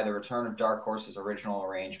Dragonfly, the return of Dark Horse's original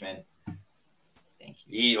arrangement. Thank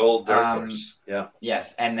you. Ye old Dark Horse. Yeah.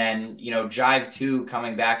 Yes, and then Jive 2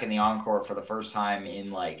 coming back in the encore for the first time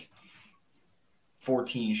in like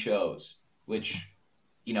 14 shows, which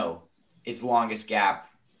its longest gap,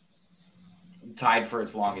 tied for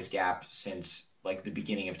its longest gap since like the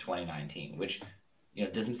beginning of 2019, which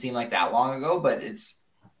doesn't seem like that long ago, but it's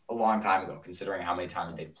a long time ago considering how many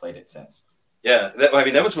times they've played it since. Yeah,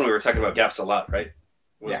 that was when we were talking about gaps a lot, right?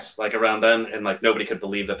 It was like around then, and like nobody could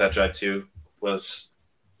believe that Jive 2 was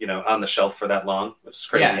on the shelf for that long, which is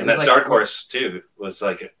crazy. And that like, Dark Horse too was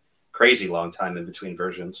like a crazy long time in between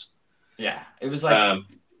versions. Yeah, it was like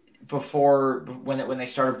before when they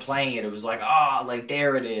started playing it, it was like like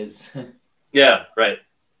there it is. Yeah, right.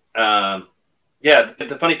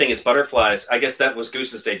 The funny thing is Butterflies, I guess that was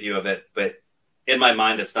Goose's debut of it, but in my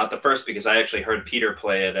mind it's not the first because I actually heard Peter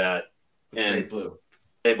play it Great Blue.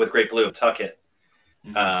 With Great Blue, Tuck It.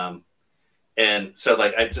 Mm-hmm. And so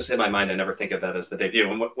like I just in my mind I never think of that as the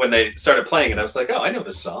debut. When they started playing it, I was like, oh, I know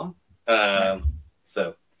this song.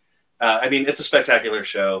 So I mean, it's a spectacular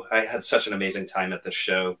show. I had such an amazing time at this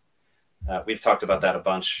show. We've talked about that a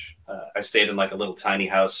bunch. I stayed in like a little tiny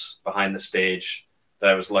house behind the stage that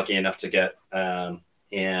I was lucky enough to get.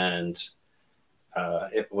 And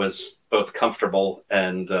it was both comfortable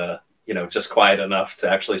and, just quiet enough to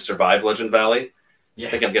actually survive Legend Valley. Yeah.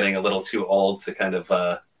 I think I'm getting a little too old to kind of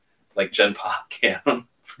like Gen Pop cam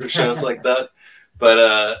for shows like that.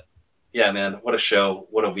 But yeah, man, what a show.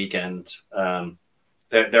 What a weekend.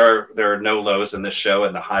 There are no lows in this show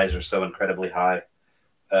and the highs are so incredibly high.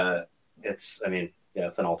 It's an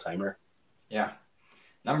all-timer. Yeah.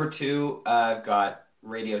 Number 2, I've got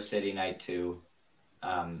Radio City Night 2.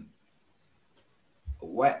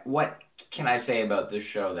 What can I say about this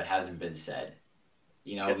show that hasn't been said?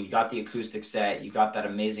 We got the acoustic set. You got that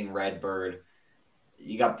amazing Redbird.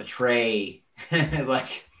 You got the Trey.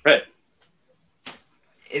 Like, right.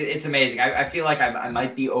 It's amazing. I feel like I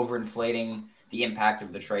might be overinflating the impact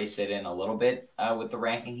of the Trey sit-in a little bit with the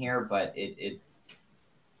ranking here, but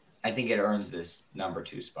I think it earns this number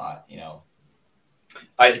 2 spot.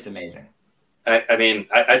 It's amazing.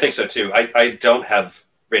 I think so too. I don't have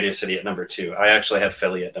Radio City at number 2. I actually have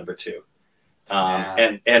Philly at number 2.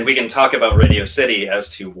 And we can talk about Radio City as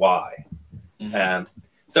to why. Mm-hmm.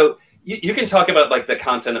 So you can talk about like the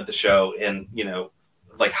content of the show and,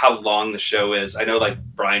 like how long the show is. I know like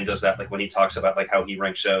Brian does that, like when he talks about like how he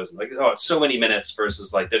ranks shows, like, oh, it's so many minutes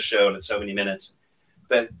versus like this show and it's so many minutes.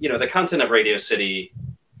 But, the content of Radio City,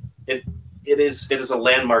 it is a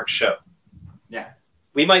landmark show. Yeah.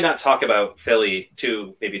 We might not talk about Philly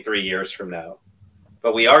 2, maybe 3 years from now,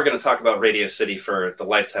 but we are going to talk about Radio City for the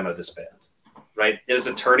lifetime of this band, right? It is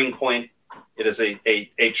a turning point. It is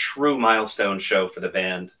a true milestone show for the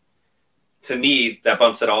band. To me, that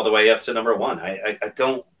bumps it all the way up to number 1. I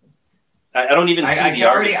don't even see the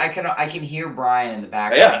argument. I can hear Brian in the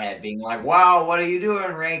back of my head being like, wow, what are you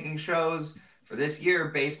doing ranking shows for this year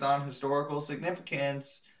based on historical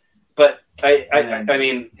significance? But I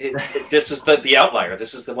mean, this is the outlier.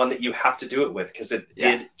 This is the one that you have to do it with because it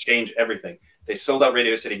did change everything. They sold out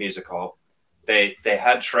Radio City Music Hall. They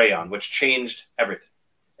had Trey on, which changed everything.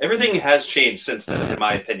 Everything has changed since then, in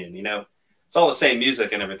my opinion. You know, it's all the same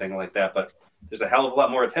music and everything like that, but there's a hell of a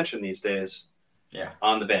lot more attention these days.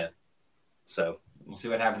 On the band. So we'll see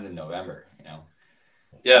what happens in November. You know.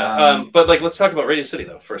 Yeah, but like, let's talk about Radio City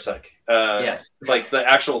though for a sec. Yes, like the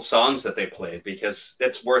actual songs that they played because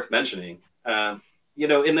it's worth mentioning. You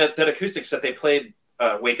know, in that acoustic set they played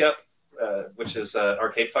 "Wake Up," which is an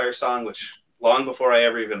Arcade Fire song. Which long before I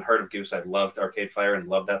ever even heard of Goose, I loved Arcade Fire and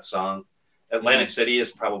loved that song. Atlantic City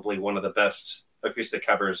is probably one of the best acoustic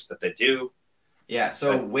covers that they do. Yeah,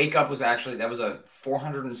 so "Wake Up" was actually that was a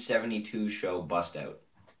 472 show bust out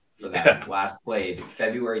for that. Last played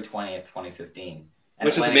February 20th, 2015. And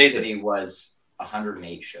Which Atlantic is amazing. City was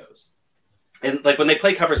 108 shows. And like when they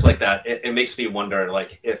play covers like that, it makes me wonder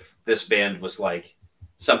like if this band was like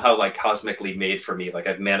somehow like cosmically made for me. Like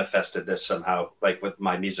I've manifested this somehow, like with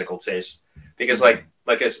my musical taste. Because like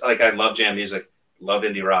I love jam music, love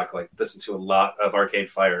indie rock, like listened to a lot of Arcade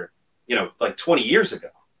Fire, you know, like 20 years ago.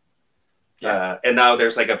 Yeah. And now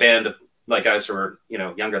there's like a band of like guys who are, you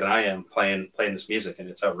know, younger than I am playing this music, and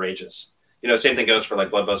it's outrageous. You know, same thing goes for like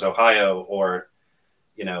Blood Buzz Ohio or,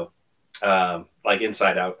 you know, like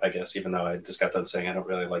Inside Out, I guess, even though I just got done saying I don't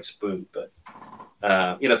really like Spoon, but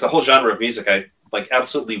you know, it's a whole genre of music I like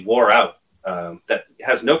absolutely wore out that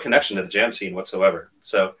has no connection to the jam scene whatsoever.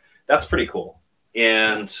 So that's pretty cool.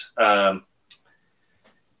 And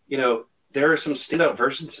you know, there are some standout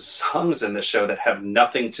versions of songs in this show that have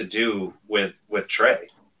nothing to do with Trey.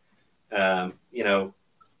 You know,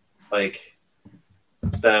 like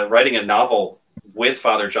the writing a novel with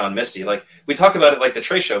Father John Misty. Like we talk about it like the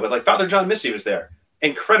Trey Show, but like Father John Misty was there.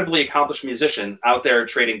 Incredibly accomplished musician out there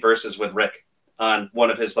trading verses with Rick on one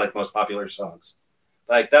of his like most popular songs.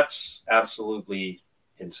 Like that's absolutely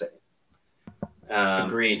insane.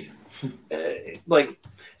 Agreed. Like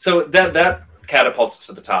so that catapults us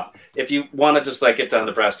to the top. If you want to just like get down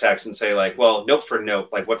to brass tacks and say like, well, note for note,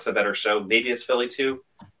 like what's the better show? Maybe it's Philly 2,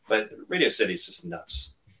 but Radio City's just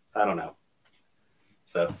nuts. I don't know.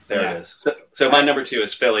 So there it is. So my number 2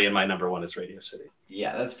 is Philly, and my number 1 is Radio City.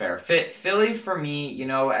 Yeah, that's fair. Philly for me, you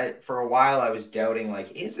know, for a while I was doubting,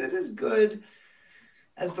 like, is it as good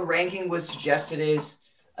as the ranking would suggest it is?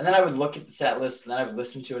 And then I would look at the set list, and then I would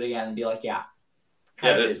listen to it again and be like, yeah,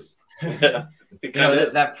 it is. Yeah, you know,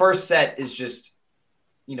 that first set is just,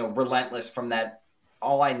 you know, relentless from that.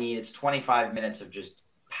 All I need, it's 25 minutes of just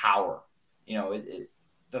power. You know,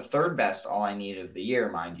 the third best All I Need of the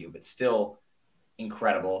year, mind you, but still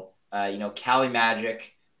incredible. You know, Cali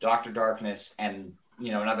Magic, Dr. Darkness, and,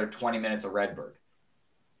 you know, another 20 minutes of Redbird.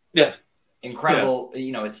 Yeah. Incredible. Yeah.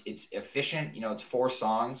 You know, it's efficient. You know, it's 4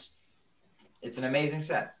 songs. It's an amazing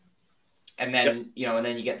set. And then, you know, and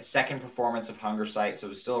then you get the second performance of Hunger Sight. So it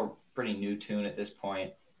was still a pretty new tune at this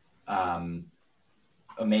point.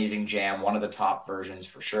 Amazing jam. One of the top versions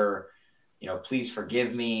for sure. You know, Please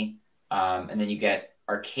Forgive Me. And then you get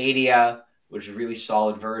Arcadia, which is a really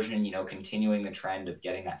solid version, you know, continuing the trend of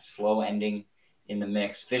getting that slow ending in the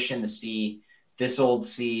mix. Fish in the Sea, This Old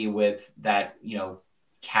Sea with that, you know,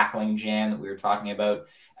 cackling jam that we were talking about.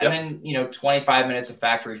 And then, you know, 25 minutes of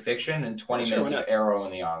Factory Fiction and 20 minutes of Arrow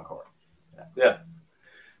in the encore. Yeah.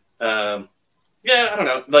 I don't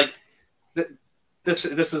know. Like, this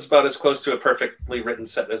is about as close to a perfectly written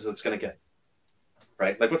set as it's going to get.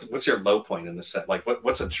 Right? Like, what's your low point in the set? Like,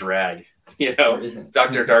 what's a drag? You know,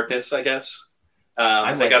 Dr. Darkness, I guess. They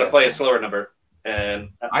got to play a slower number. And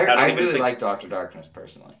I really like Dr. Darkness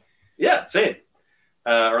personally. Yeah, same.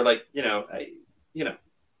 Or like, you know,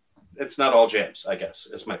 it's not all jams, I guess,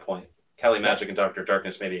 is my point. Cali Magic and Dr.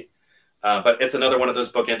 Darkness, maybe. But it's another one of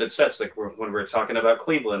those bookended sets. Like when we were talking about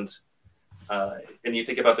Cleveland, and you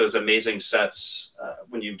think about those amazing sets,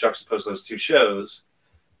 when you juxtapose those two shows,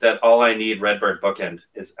 that All I Need Redbird bookend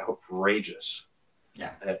is outrageous.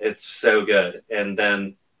 Yeah. It's so good. And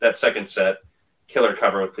then that second set, killer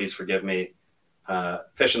cover with Please Forgive Me.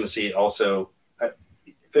 Fish in the Sea also.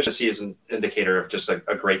 Fish in the Sea is an indicator of just a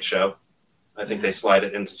great show. I think they slide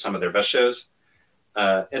it into some of their best shows.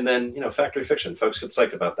 And then, you know, Factory Fiction. Folks get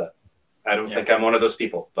psyched about that. I don't think I'm one of those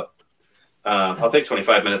people, but I'll take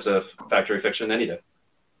 25 minutes of Factory Fiction any day.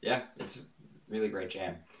 Yeah, it's a really great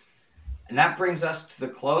jam. And that brings us to the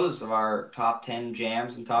close of our top 10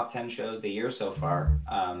 jams and top 10 shows of the year so far.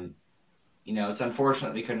 You know, it's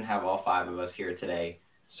unfortunate we couldn't have all 5 of us here today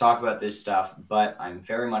to talk about this stuff, but I'm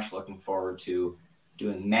very much looking forward to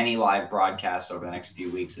doing many live broadcasts over the next few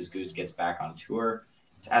weeks as Goose gets back on tour.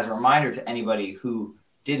 As a reminder to anybody who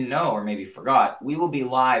didn't know or maybe forgot, we will be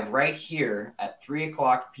live right here at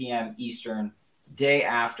 3:00 p.m. Eastern, day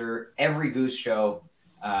after every Goose show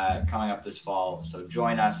coming up this fall. So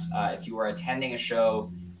join us. If you are attending a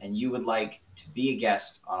show and you would like to be a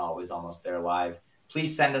guest on Always Almost There Live,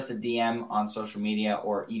 please send us a DM on social media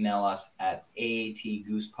or email us at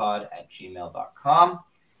aatgoosepod@gmail.com.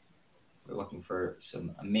 We're looking for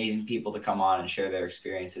some amazing people to come on and share their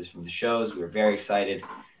experiences from the shows. We're very excited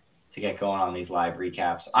to get going on these live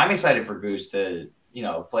recaps. I'm excited for Goose to,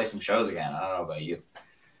 play some shows again. I don't know about you.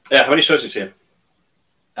 Yeah, how many shows you seen?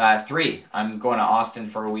 3. I'm going to Austin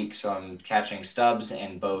for a week, so I'm catching stubs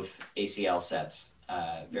and both ACL sets.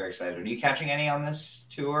 Very excited. Are you catching any on this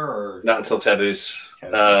tour? Or not until Taboos.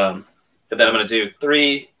 And then I'm going to do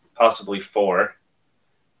 3, possibly 4.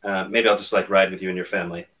 Maybe I'll just ride with you and your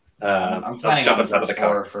family. I'm planning jump on on top of the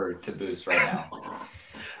car for Taboos right now.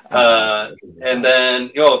 And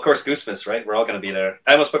then, of course, Goosemas, right? We're all going to be there.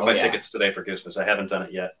 I almost booked my tickets today for Goosemas. I haven't done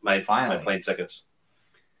it yet. My plane tickets.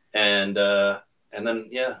 And then,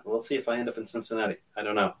 we'll see if I end up in Cincinnati. I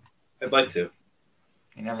don't know. I'd like to.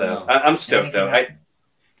 You never know. I'm stoked, though.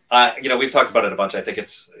 We've talked about it a bunch. I think a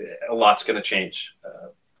lot's going to change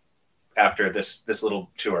after this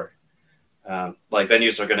little tour.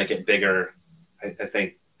 Venues are going to get bigger. I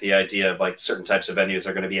think the idea of certain types of venues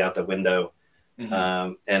are going to be out the window.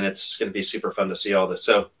 Mm-hmm. And it's going to be super fun to see all this.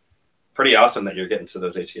 So pretty awesome that you're getting to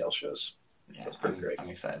those ATL shows. Yeah, that's pretty great. I'm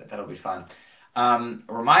excited. That'll be fun. A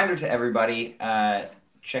reminder to everybody,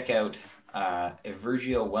 check out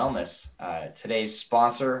Evergio Wellness, today's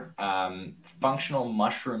sponsor, functional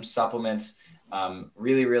mushroom supplements.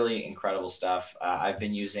 Really, really incredible stuff. I've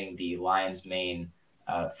been using the Lion's Mane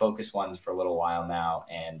Focus ones for a little while now,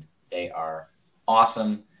 and they are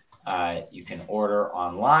awesome. You can order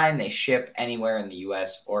online. They ship anywhere in the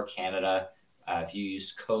US or Canada. If you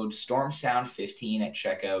use code StormSound15 at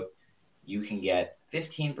checkout, you can get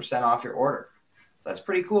 15% off your order. So that's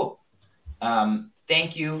pretty cool.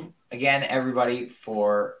 Thank you again, everybody,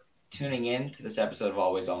 for tuning in to this episode of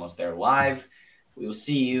Always Almost There Live. We will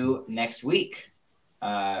see you next week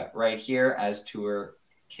right here as tour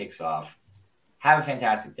kicks off. Have a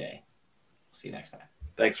fantastic day. See you next time.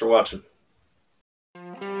 Thanks for watching.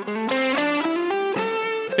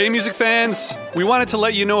 Hey, music fans! We wanted to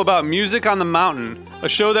let you know about Music on the Mountain, a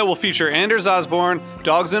show that will feature Anders Osborne,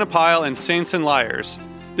 Dogs in a Pile, and Saints and Liars.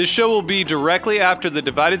 This show will be directly after the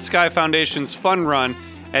Divided Sky Foundation's Fun Run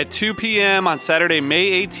at 2 p.m. on Saturday,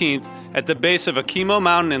 May 18th at the base of Akimo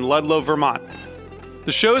Mountain in Ludlow, Vermont.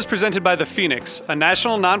 The show is presented by The Phoenix, a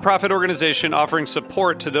national nonprofit organization offering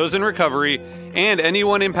support to those in recovery and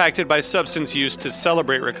anyone impacted by substance use to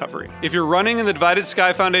celebrate recovery. If you're running in the Divided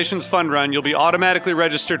Sky Foundation's Fun Run, you'll be automatically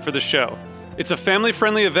registered for the show. It's a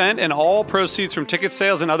family-friendly event, and all proceeds from ticket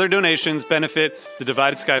sales and other donations benefit the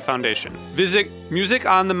Divided Sky Foundation. Visit Music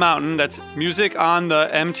on the Mountain, that's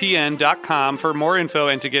musiconthemtn.com for more info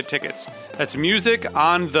and to get tickets. That's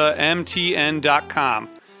musiconthemtn.com.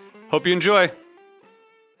 Hope you enjoy.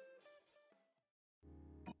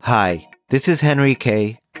 Hi, this is Henry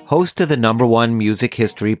Kay, host of the #1 music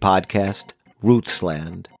history podcast,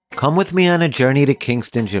 Rootsland. Come with me on a journey to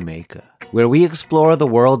Kingston, Jamaica, where we explore the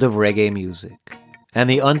world of reggae music and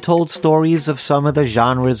the untold stories of some of the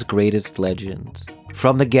genre's greatest legends.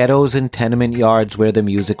 From the ghettos and tenement yards where the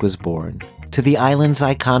music was born, to the island's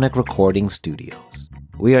iconic recording studios.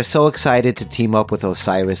 We are so excited to team up with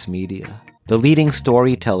Osiris Media, the leading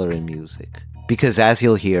storyteller in music, because as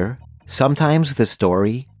you'll hear, sometimes the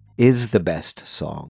story is the best song.